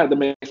 He's gonna have to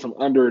make some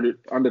under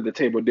the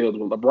table deals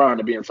with LeBron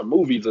to be in some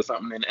movies or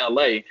something in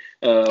LA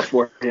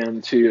for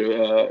him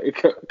to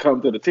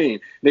come to the team.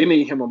 They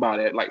need him about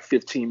at like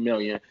 15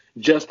 million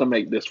just to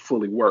make this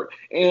fully work.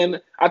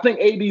 And I think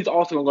AD's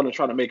also going to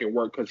try to make it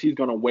work because he's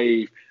going to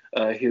waive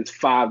his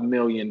 $5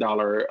 million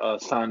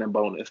signing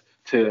bonus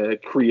to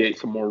create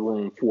some more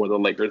room for the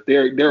Lakers.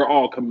 They're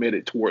all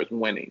committed towards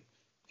winning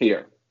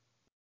here.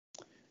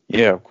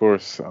 Yeah, of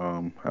course.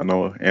 I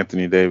know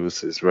Anthony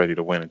Davis is ready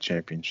to win a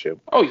championship.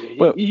 Oh yeah,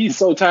 But he's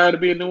so tired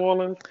of being in New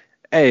Orleans.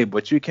 hey,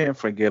 but you can't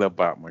forget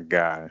about my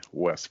guy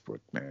Westbrook,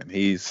 man.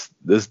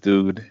 This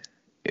dude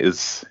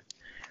is.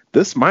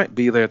 This might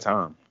be their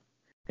time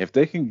if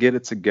they can get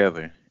it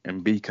together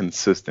and be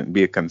consistent,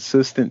 be a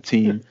consistent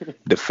team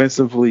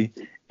defensively,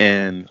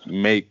 and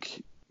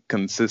make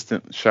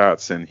consistent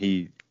shots, and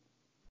he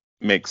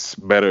makes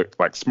better,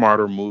 like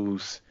smarter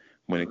moves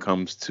when it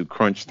comes to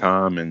crunch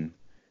time and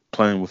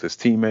playing with his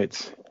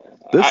teammates.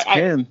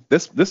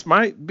 This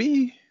might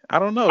be. I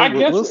don't know. I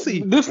guess We'll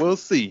see. We'll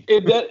see.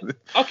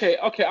 Okay.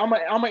 I'm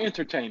gonna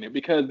entertain it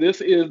because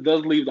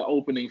does leave the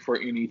opening for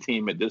any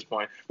team at this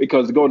point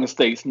because Golden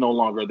State's no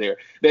longer there.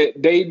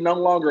 They no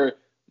longer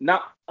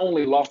not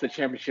only lost the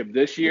championship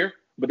this year,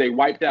 but they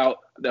wiped out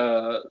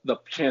the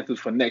chances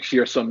for next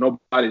year. So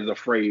nobody's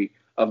afraid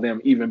of them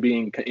even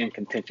being in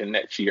contention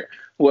next year.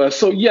 Well,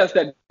 so yes,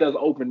 that does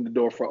open the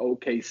door for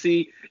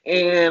OKC.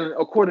 And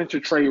according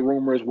to trade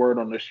rumors, word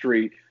on the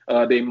street,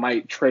 they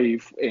might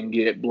trade and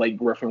get Blake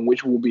Griffin,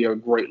 which will be a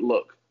great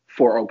look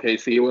for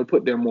OKC. It would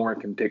put them more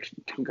in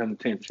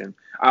contention.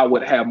 I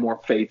would have more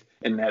faith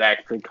in that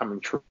actually coming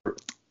true.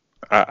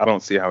 I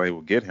don't see how they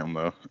will get him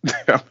though.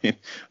 I mean,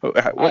 what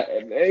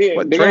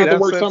they're gonna have to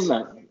work something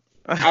out.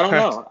 I don't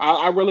know.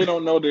 I really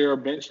don't know their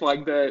bench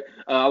like that.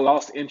 I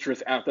lost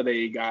interest after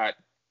they got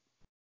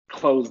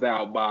closed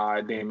out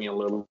by Damian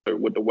Lillard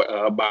with the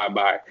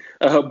bye-bye.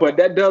 But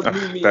that does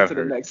move me into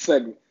the next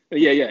segment.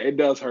 Yeah, it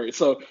does hurt.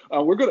 So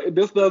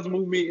this does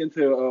move me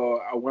into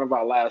one of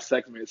our last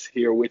segments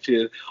here, which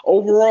is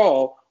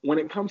overall when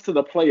it comes to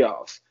the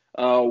playoffs.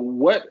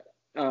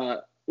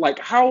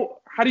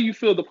 How do you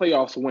feel the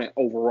playoffs went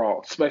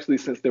overall, especially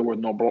since there was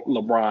no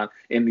LeBron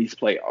in these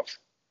playoffs?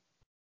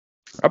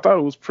 I thought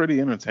it was pretty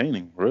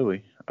entertaining,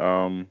 really.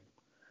 I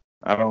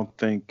don't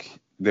think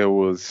there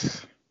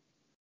wasn't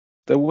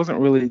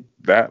really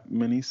that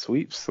many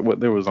sweeps.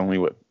 There was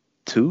only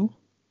two?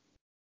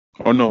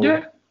 Or no?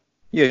 Yeah.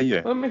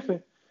 Let me see.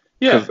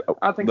 Yeah,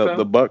 I think so.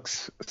 The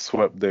Bucks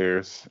swept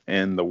theirs,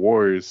 and the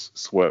Warriors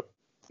swept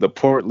the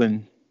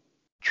Portland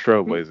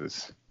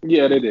Trailblazers.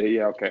 Yeah, they did.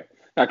 Yeah, okay.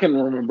 I can't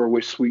remember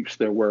which sweeps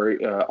there were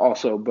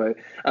also, but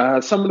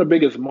some of the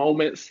biggest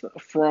moments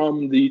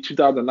from the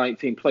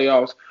 2019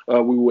 playoffs,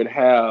 we would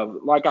have,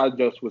 like I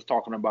just was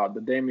talking about,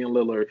 the Damian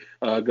Lillard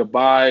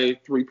goodbye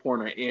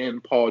three-pointer in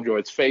Paul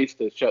George's face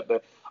to shut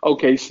the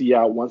OKC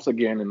out once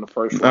again in the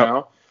first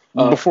round.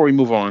 Before we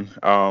move on,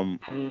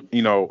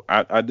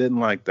 I didn't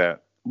like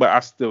that, but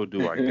I still do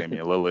like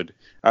Damian Lillard.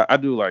 I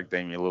do like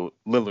Damian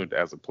Lillard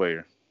as a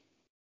player.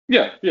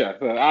 Yeah.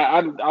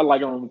 I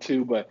like them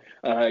too, but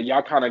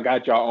y'all kind of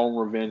got your own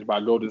revenge by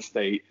Golden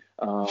State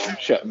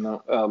shutting them,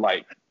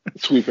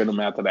 sweeping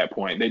them after that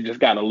point. They just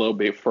got a little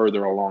bit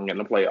further along in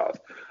the playoffs.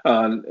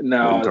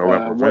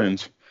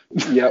 Revenge.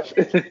 Yep.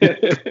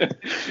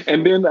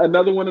 And then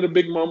another one of the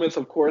big moments,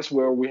 of course,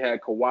 where we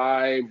had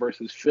Kawhi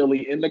versus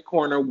Philly in the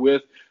corner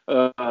with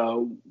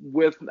I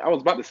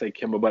was about to say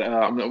Kemba, but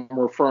I'm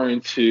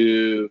referring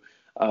to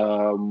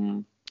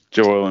Joel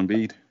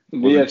Embiid.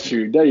 Yes,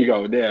 there you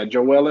go. There,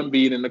 Joel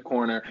Embiid in the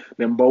corner.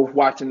 Then both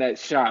watching that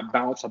shot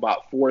bounce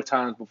about 4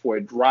 times before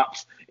it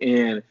drops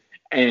in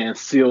and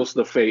seals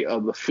the fate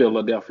of the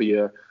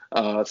Philadelphia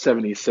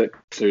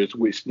 76ers,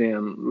 which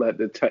then let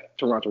the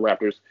Toronto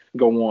Raptors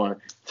go on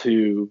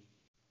to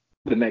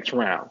the next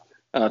round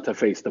to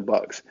face the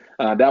Bucks.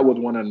 That was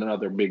one of the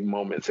other big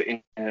moments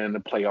in the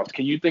playoffs.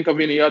 Can you think of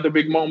any other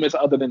big moments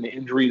other than the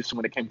injuries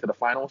when it came to the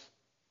finals?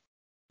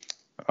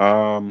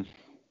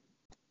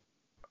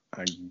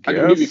 I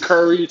can give you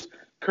Curry's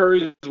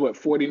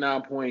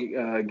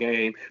 49-point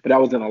game, but that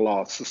was in a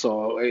loss,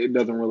 so it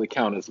doesn't really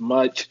count as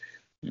much.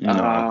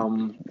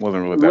 Wasn't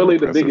really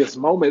the biggest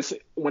moments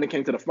when it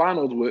came to the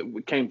finals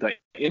came to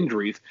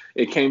injuries.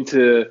 It came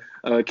to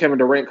Kevin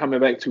Durant coming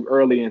back too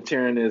early and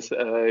tearing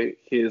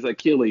his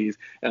Achilles.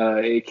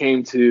 It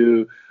came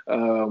to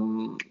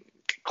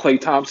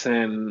Klay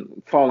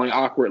Thompson falling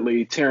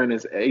awkwardly, tearing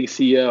his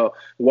ACL,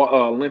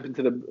 limping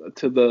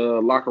to the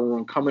locker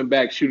room, coming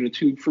back, shooting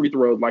 2 free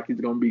throws like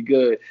he's going to be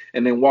good,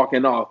 and then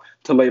walking off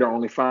to later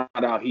only find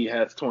out he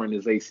has torn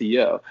his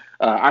ACL.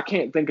 I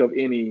can't think of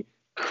any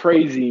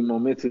crazy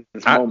momentous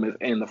moments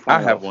in the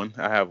finals.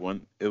 I have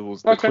one. It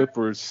was the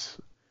Clippers.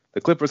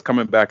 The Clippers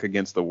coming back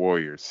against the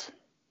Warriors.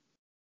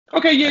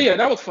 Okay, yeah,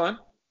 that was fun.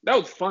 That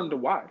was fun to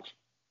watch.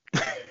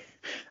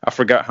 I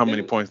forgot how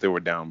many points they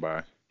were down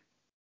by.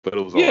 But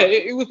it was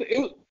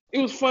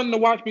it was fun to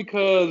watch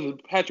because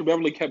Patrick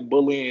Beverley kept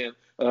bullying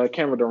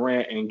Kevin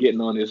Durant and getting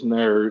on his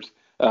nerves.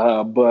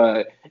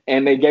 But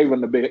and they gave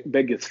them the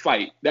biggest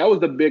fight. That was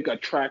the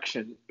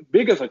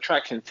biggest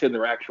attraction to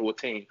their actual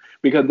team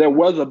because there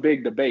was a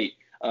big debate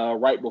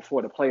right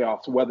before the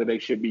playoffs whether they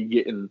should be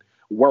getting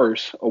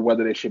worse or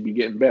whether they should be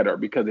getting better.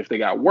 Because if they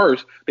got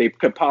worse, they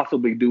could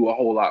possibly do a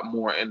whole lot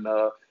more in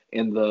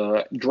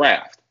the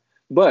draft.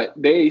 But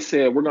they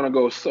said we're going to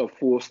go so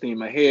full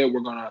steam ahead. We're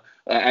going to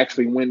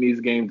actually win these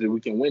games, and we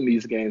can win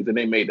these games, and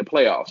they made the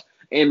playoffs.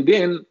 And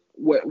then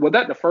was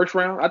that the first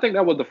round? I think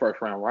that was the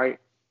first round, right?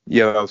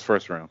 Yeah, that was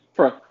first round.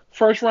 For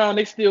first round,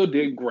 they still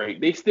did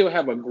great. They still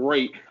have a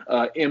great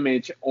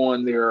image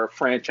on their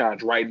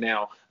franchise right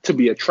now to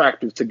be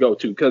attractive to go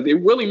to because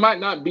it really might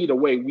not be the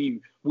way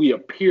we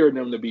appear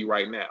them to be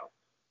right now.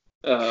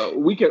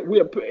 We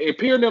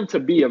appear them to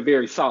be a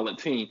very solid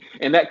team,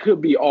 and that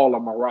could be all a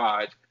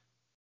mirage.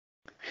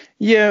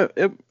 Yeah,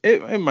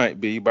 it might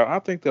be, but I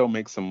think they'll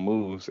make some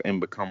moves and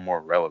become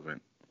more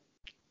relevant.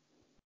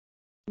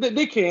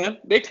 They can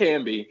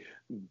be,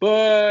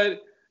 but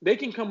they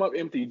can come up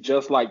empty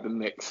just like the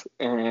Knicks,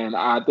 and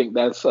I think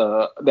that's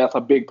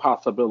a big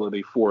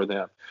possibility for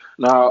them.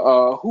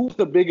 Now, who's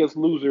the biggest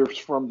losers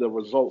from the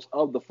results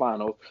of the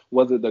finals?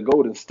 Was it the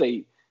Golden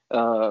State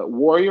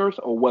Warriors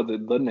or was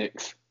it the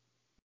Knicks?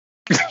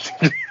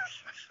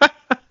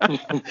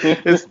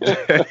 It's,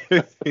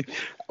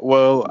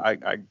 well,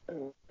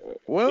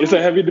 well, It's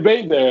a heavy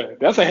debate there.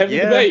 That's a heavy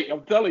yeah, debate.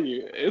 I'm telling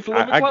you, it's a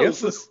little bit I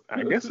guess close.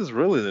 it's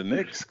really the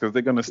Knicks because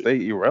they're gonna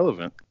stay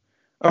irrelevant.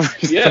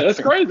 Yeah,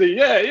 that's crazy.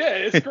 Yeah,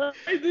 it's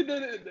crazy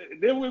that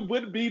there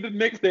would be the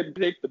Knicks that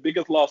take the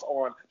biggest loss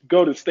on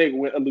Golden State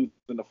when lose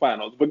in the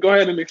finals. But go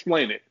ahead and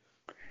explain it.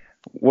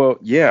 Well,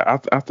 yeah,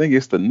 I think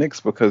it's the Knicks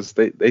because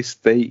they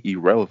stay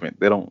irrelevant.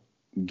 They don't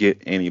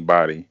get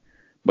anybody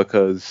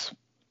because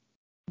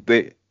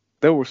they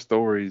there were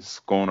stories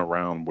going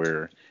around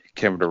where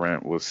Kevin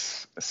Durant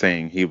was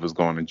saying he was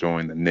going to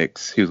join the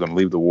Knicks. He was going to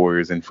leave the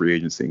Warriors in free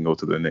agency and go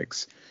to the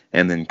Knicks.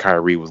 And then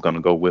Kyrie was going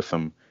to go with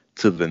him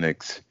to the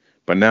Knicks.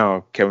 But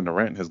now Kevin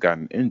Durant has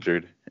gotten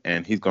injured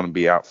and he's going to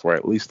be out for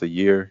at least a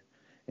year.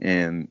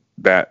 And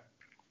that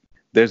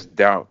there's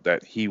doubt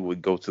that he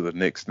would go to the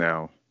Knicks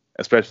now,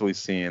 especially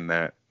seeing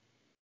that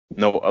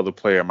no other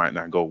player might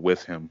not go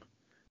with him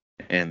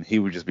and he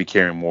would just be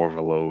carrying more of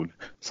a load.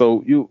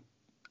 So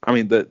I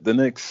mean, the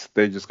Knicks,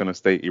 they're just going to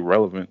stay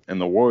irrelevant.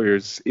 And the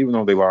Warriors, even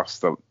though they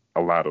lost a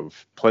lot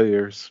of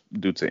players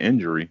due to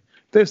injury,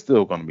 they're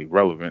still going to be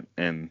relevant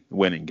and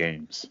winning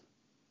games.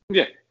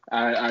 Yeah,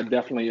 I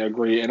definitely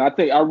agree, and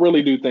I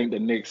really do think the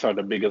Knicks are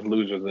the biggest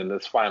losers in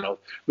this finals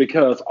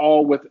because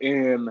all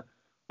within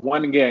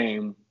one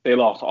game they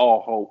lost all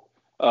hope.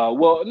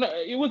 Well, no,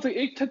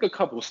 it took a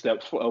couple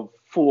steps of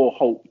full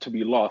hope to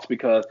be lost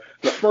because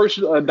the first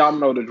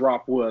domino to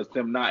drop was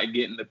them not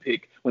getting the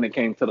pick when it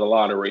came to the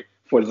lottery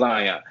for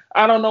Zion.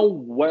 I don't know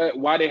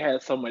why they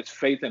had so much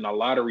faith in a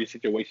lottery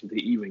situation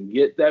to even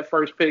get that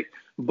first pick,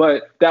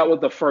 but that was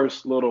the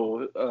first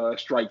little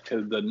strike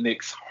to the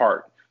Knicks'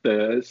 heart,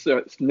 the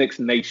Knicks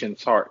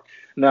Nation's heart.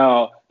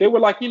 Now they were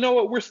like, you know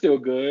what, we're still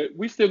good.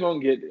 We still gonna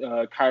get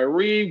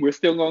Kyrie. We're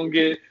still gonna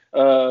get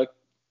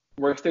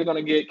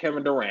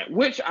Kevin Durant,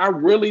 which I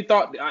really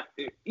thought,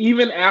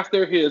 even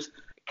after his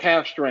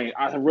calf strain,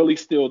 I really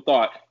still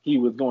thought he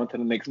was going to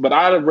the Knicks. But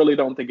I really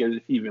don't think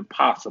it's even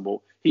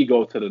possible he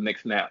goes to the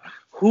Knicks now.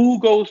 Who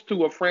goes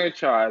to a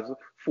franchise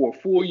for a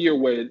full year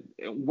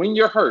when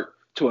you're hurt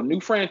to a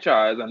new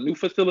franchise, a new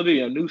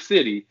facility, a new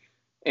city,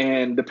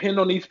 and depend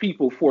on these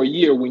people for a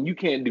year when you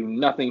can't do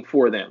nothing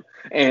for them?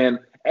 And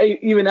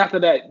even after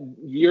that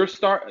year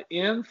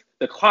ends,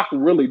 the clock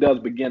really does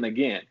begin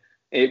again.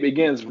 It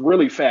begins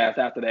really fast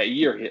after that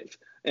year hits.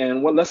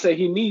 And let's say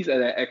he needs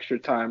that extra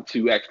time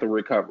to actually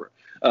recover.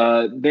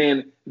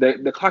 Then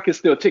the clock is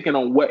still ticking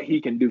on what he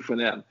can do for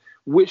them,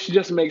 which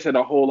just makes it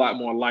a whole lot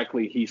more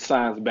likely he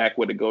signs back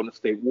with the Golden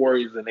State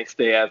Warriors and they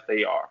stay as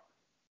they are.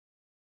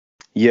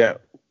 Yeah.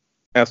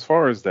 As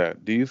far as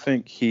that, do you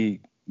think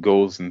he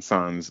goes and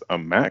signs a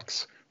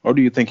max, or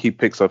do you think he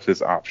picks up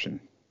his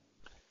option?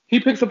 He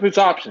picks up his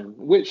option,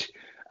 which,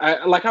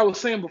 like I was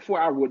saying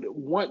before, I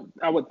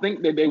would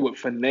think that they would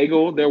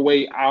finagle their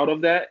way out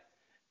of that,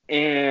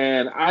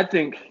 and I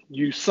think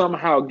you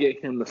somehow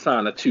get him to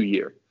sign a 2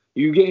 year.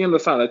 You get him to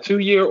sign a 2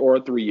 year or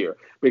a 3 year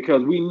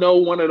because we know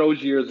one of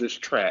those years is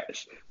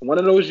trash. One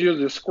of those years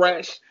is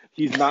scratched.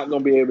 He's not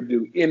going to be able to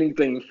do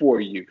anything for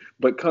you.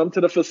 But come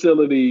to the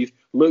facilities,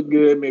 look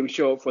good, maybe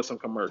show up for some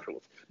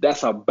commercials.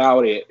 That's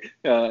about it.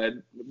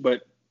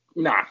 But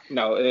nah,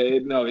 no,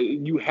 no.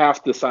 You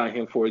have to sign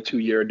him for a 2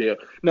 year deal.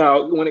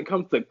 Now, when it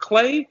comes to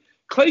Clay,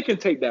 Clay can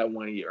take that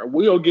 1 year.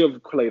 We'll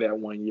give Clay that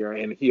 1 year,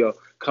 and he'll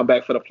come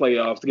back for the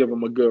playoffs, give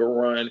him a good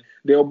run.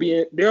 They'll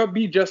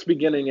be just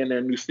beginning in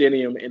their new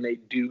stadium, and they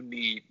do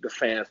need the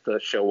fans to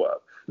show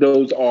up.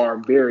 Those are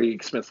very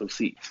expensive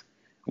seats.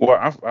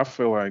 Well, I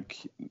feel like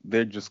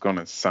they're just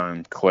gonna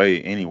sign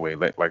Clay anyway.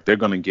 Like they're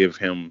gonna give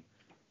him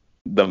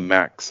the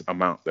max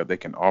amount that they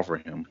can offer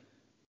him.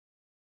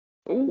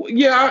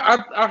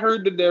 Yeah, I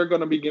heard that they're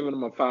going to be giving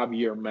him a 5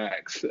 year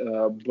max,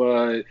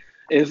 but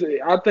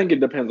I think it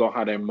depends on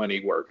how their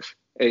money works.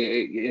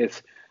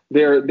 It's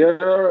they're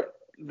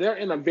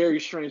in a very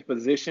strange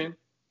position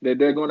that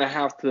they're going to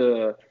have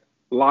to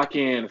lock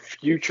in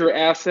future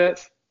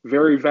assets,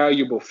 very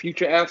valuable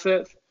future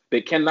assets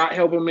that cannot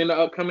help them in the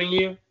upcoming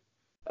year,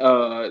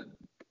 uh,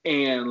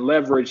 and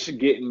leverage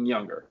getting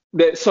younger.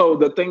 So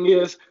the thing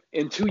is,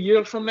 in 2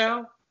 years from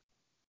now,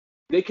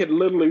 they could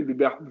literally be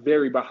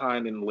very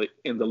behind in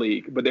the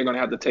league, but they're going to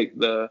have to take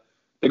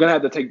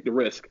the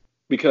risk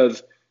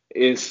because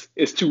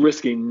it's too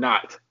risky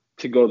not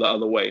to go the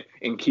other way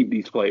and keep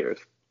these players.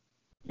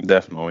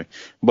 Definitely.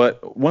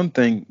 But one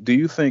thing, do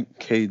you think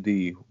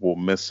KD will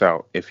miss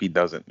out if he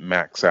doesn't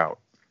max out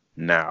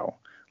now?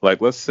 Like,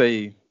 let's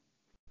say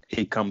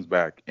he comes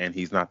back and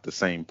he's not the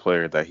same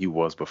player that he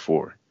was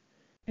before,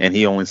 and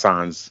he only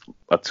signs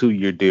a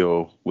 2-year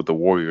deal with the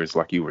Warriors,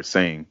 like you were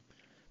saying.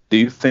 Do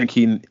you think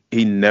he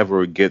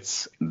never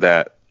gets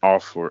that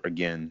offer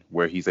again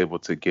where he's able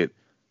to get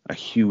a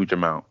huge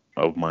amount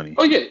of money?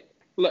 Oh yeah,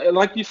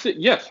 like you said,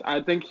 yes,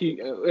 I think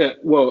he.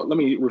 Well, let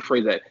me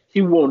rephrase that.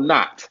 He will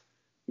not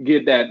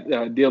get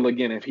that deal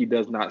again if he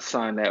does not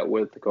sign that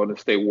with the Golden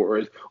State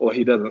Warriors, or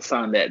he doesn't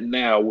sign that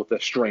now with a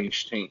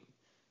strange team,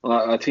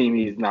 a team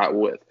he's not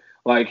with.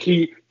 Like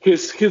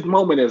his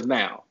moment is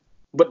now,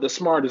 but the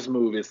smartest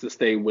move is to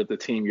stay with the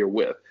team you're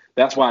with.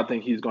 That's why I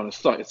think he's going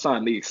to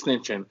sign the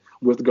extension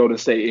with Golden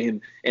State,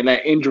 and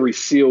that injury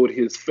sealed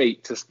his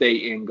fate to stay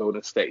in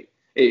Golden State.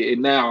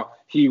 Now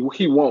he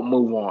won't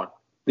move on.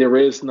 There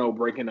is no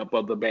breaking up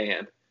of the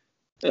band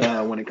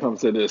when it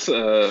comes to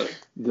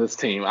this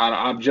team.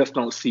 I just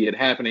don't see it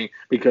happening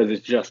because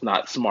it's just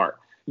not smart.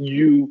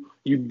 You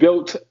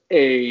built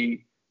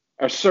a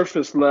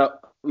surface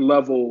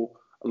level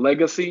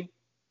legacy,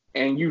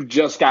 and you've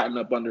just gotten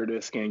up under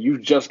their skin.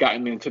 You've just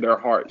gotten into their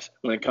hearts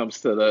when it comes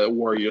to the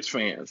Warriors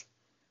fans.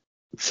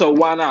 So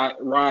why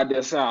not ride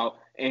this out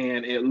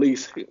and at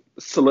least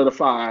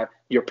solidify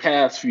your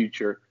past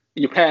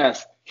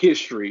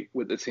history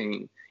with the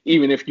team,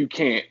 even if you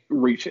can't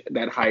reach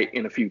that height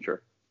in the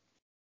future.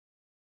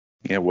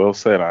 Yeah, well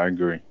said. I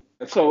agree.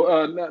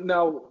 So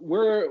now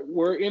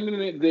we're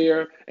ending it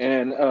there,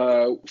 and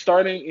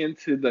starting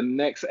into the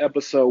next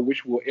episode,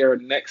 which will air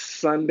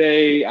next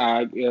Sunday.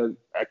 I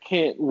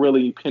can't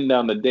really pin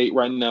down the date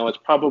right now. It's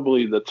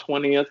probably the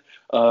 20th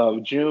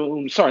of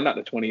June. Sorry, not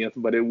the 20th,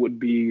 but it would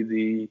be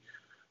the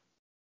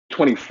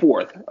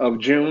 24th of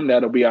June.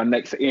 That'll be our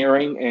next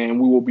airing, and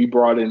we will be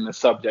brought in the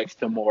subjects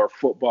to more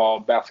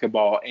football,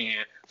 basketball,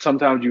 and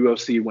sometimes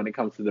UFC when it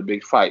comes to the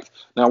big fights.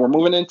 Now we're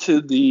moving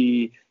into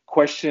the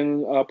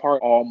question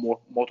part, all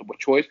multiple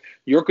choice.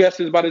 Your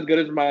guess is about as good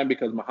as mine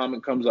because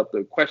Muhammad comes up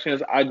with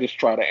questions. I just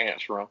try to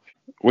answer them.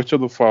 Which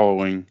of the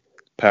following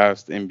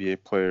past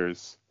NBA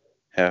players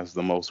has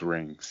the most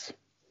rings?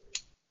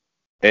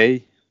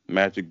 A.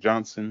 Magic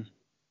Johnson,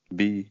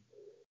 B.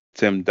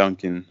 Tim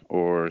Duncan,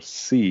 or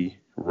C.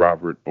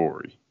 Robert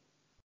Horry?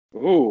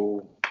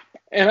 Ooh,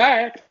 and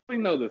I actually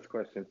know this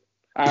question.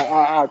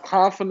 I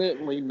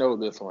confidently know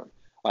this one.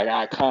 Like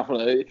I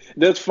confidently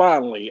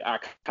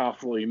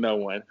know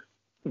one,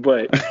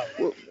 but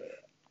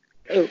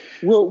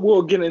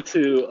we'll get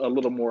into a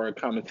little more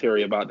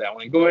commentary about that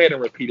one. Go ahead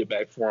and repeat it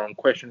back for them.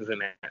 Questions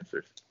and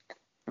answers.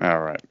 All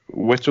right.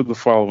 Which of the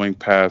following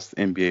past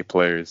NBA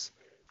players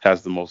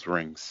has the most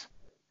rings?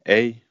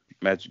 A.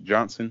 Magic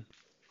Johnson,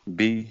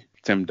 B.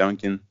 Tim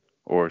Duncan,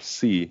 or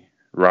C.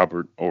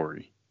 Robert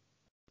Horry?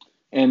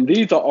 And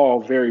these are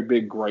all very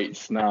big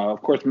greats. Now,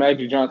 of course,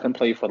 Magic Johnson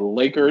played for the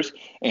Lakers,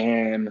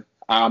 and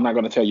I'm not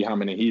going to tell you how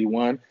many he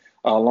won,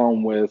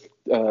 along with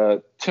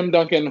Tim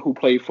Duncan, who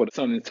played for the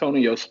San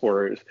Antonio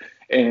Spurs.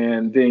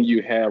 And then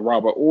you have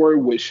Robert Horry,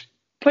 which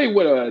played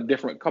with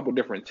a couple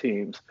different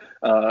teams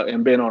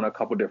and been on a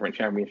couple different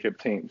championship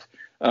teams.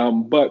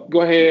 But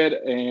go ahead,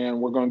 and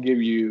we're going to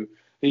give you,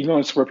 he's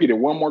going to repeat it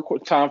one more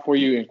time for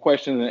you in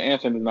questions and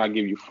answers, and I'll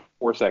give you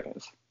 4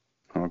 seconds.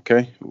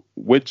 Okay.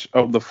 Which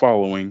of the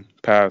following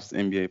past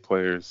NBA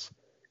players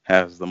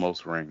has the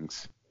most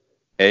rings?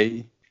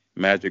 A.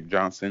 Magic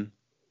Johnson,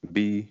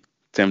 B.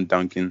 Tim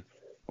Duncan,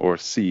 or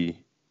C.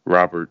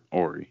 Robert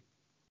Horry?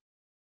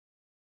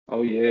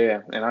 Oh,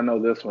 yeah. And I know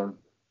this one.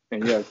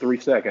 And you have 3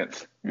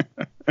 seconds.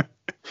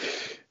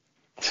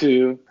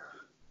 2,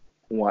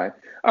 1.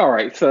 All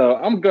right. So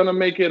I'm going to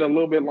make it a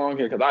little bit long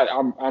here because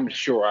I'm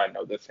sure I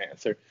know this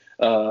answer.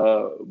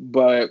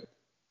 But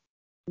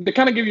to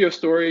kind of give you a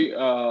story,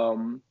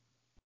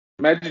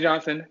 Magic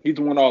Johnson, he's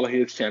won all of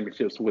his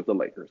championships with the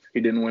Lakers. He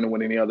didn't win it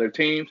with any other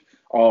teams,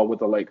 all with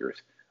the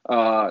Lakers.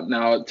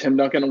 Now, Tim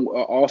Duncan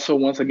also,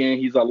 once again,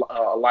 he's a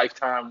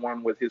lifetime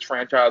one with his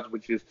franchise,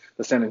 which is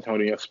the San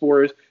Antonio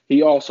Spurs.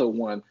 He also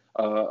won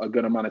a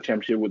good amount of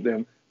championship with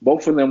them.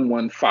 Both of them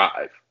won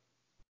 5.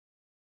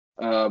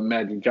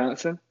 Magic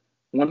Johnson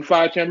won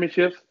 5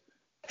 championships.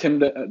 Tim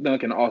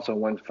Duncan also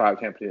won 5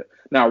 championships.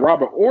 Now,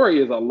 Robert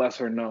Horry is a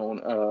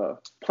lesser-known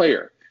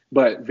player,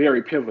 but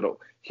very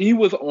pivotal. He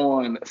was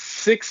on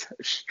 6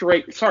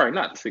 straight. Sorry,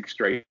 not 6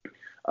 straight.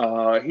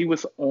 He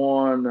was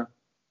on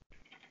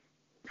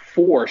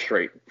 4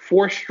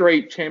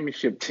 straight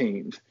championship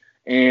teams,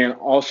 and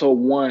also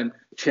won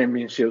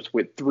championships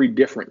with 3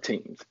 different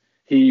teams.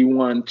 He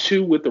won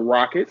 2 with the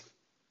Rockets.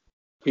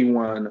 He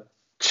won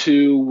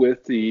 2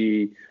 with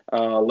the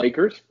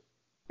Lakers,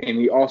 and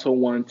he also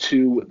won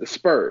 2 with the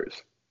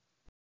Spurs,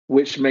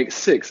 which makes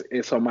 6.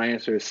 And so my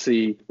answer is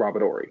C,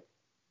 Robert Horry.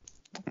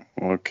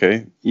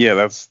 Okay. Yeah,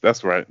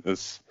 that's right.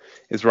 It's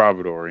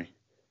Robert Horry.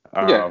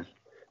 Yeah.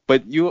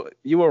 But you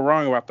were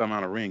wrong about the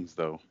amount of rings,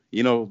 though.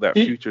 You know that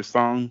Future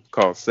song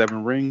called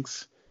Seven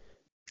Rings?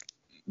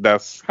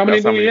 That's how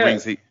many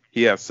rings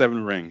he has.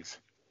 7 rings.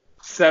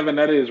 7.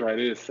 That is right.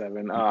 It is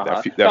 7.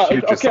 That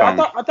Future song.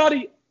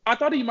 I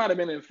thought he might have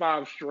been in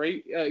 5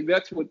 straight.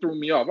 That's what threw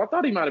me off. I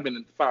thought he might have been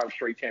in 5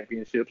 straight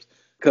championships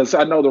because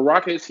I know the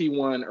Rockets he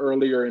won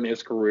earlier in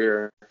his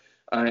career,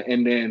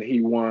 and then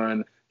he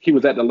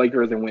was at the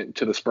Lakers and went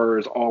to the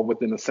Spurs all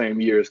within the same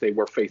years they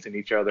were facing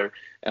each other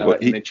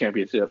in the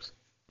championships.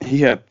 He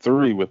had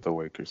 3 with the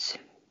Lakers.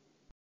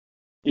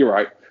 You're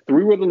right.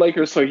 3 with the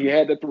Lakers, so he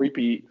had the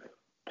three-peat,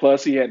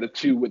 plus he had the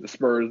 2 with the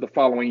Spurs the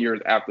following years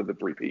after the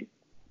three-peat.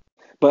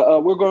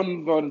 But we're going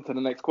to go into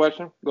the next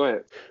question. Go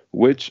ahead.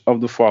 Which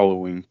of the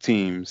following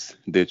teams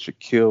did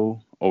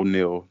Shaquille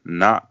O'Neal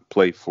not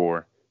play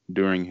for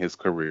during his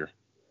career?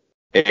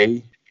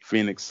 A,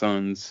 Phoenix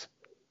Suns,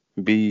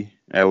 B,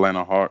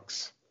 Atlanta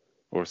Hawks,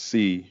 or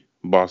C,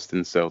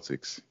 Boston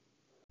Celtics?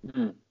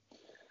 Mm-hmm.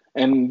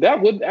 And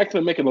that would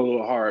actually make it a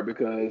little hard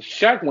because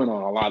Shaq went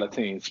on a lot of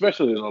teams,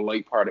 especially in the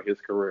late part of his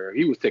career.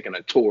 He was taking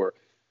a tour.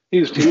 He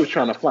was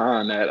trying to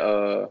find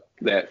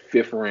that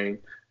 5th ring.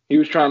 He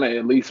was trying to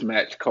at least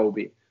match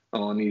Kobe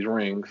on these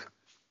rings.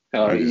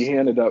 He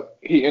ended up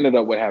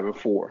with having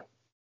 4.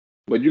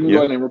 But you can go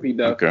ahead and repeat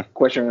that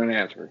question and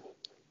answer.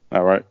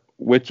 All right.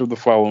 Which of the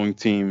following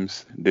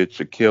teams did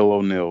Shaquille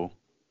O'Neal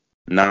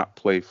not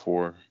play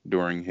for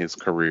during his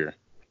career?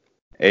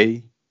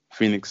 A,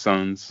 Phoenix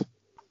Suns,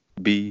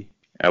 B,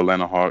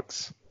 Atlanta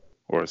Hawks,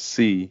 or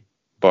C,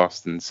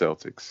 Boston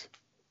Celtics?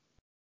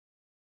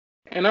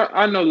 And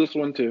I know this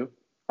one too.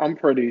 I'm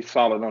pretty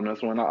solid on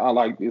this one. I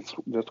like this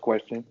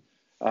question.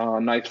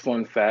 Nice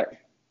fun fact.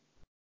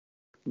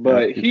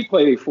 But he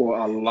played for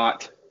a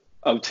lot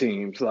of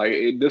teams.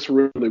 This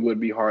really would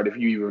be hard if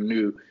you even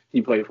knew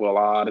he played for a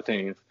lot of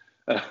teams.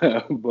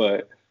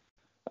 But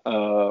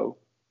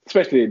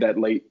especially that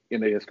late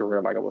into his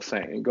career, like I was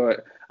saying. Go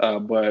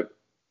ahead. But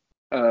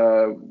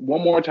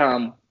one more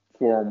time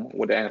for him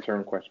with the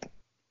answering question.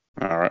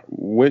 All right.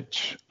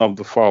 Which of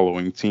the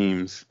following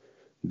teams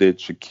did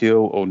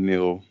Shaquille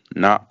O'Neal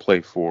not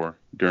play for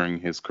during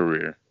his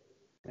career?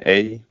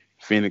 A,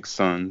 Phoenix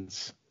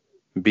Suns,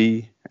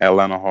 B,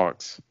 Atlanta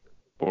Hawks,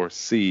 or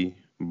C,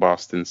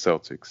 Boston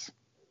Celtics?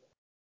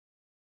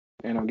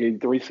 And I'll give you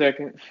 3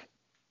 seconds.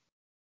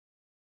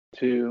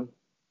 2,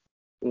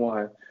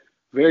 1.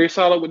 Very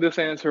solid with this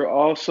answer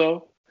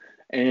also.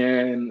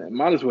 And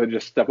might as well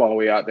just step all the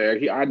way out there.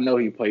 I know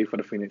he played for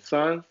the Phoenix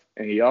Suns,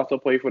 and he also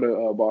played for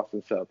the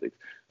Boston Celtics.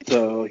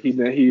 So he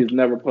has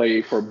never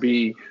played for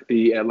B,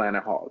 the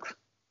Atlanta Hawks.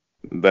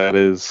 That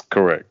is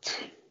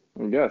correct.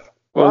 Yes.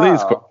 Well,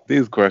 wow.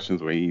 These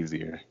questions were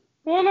easier.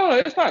 Well, no,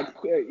 it's not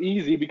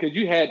easy because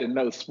you had to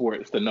know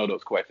sports to know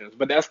those questions.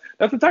 But that's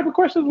the type of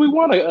questions we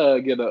want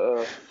to get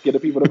the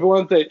people to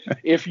want to say.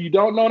 If you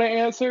don't know the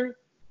answer,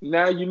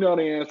 now you know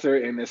the answer,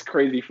 and it's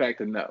crazy fact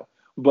to know.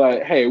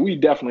 But hey, we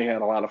definitely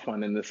had a lot of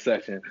fun in this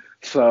session.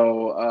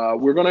 So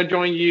we're gonna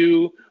join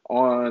you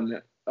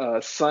on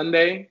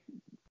Sunday,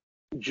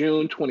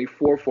 June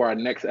 24th for our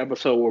next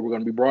episode where we're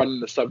going to be broadening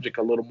the subject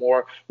a little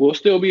more. We'll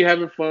still be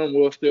having fun.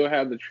 We'll still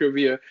have the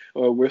trivia.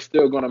 We're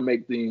still going to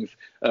make things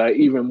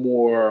even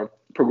more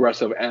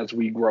progressive as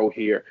we grow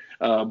here.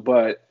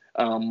 But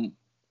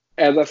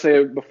as I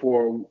said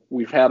before,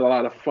 we've had a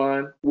lot of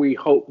fun. We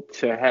hope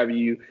to have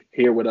you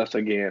here with us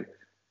again.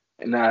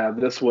 And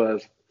this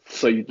was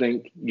So You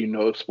Think You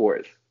Know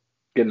Sports.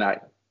 Good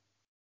night.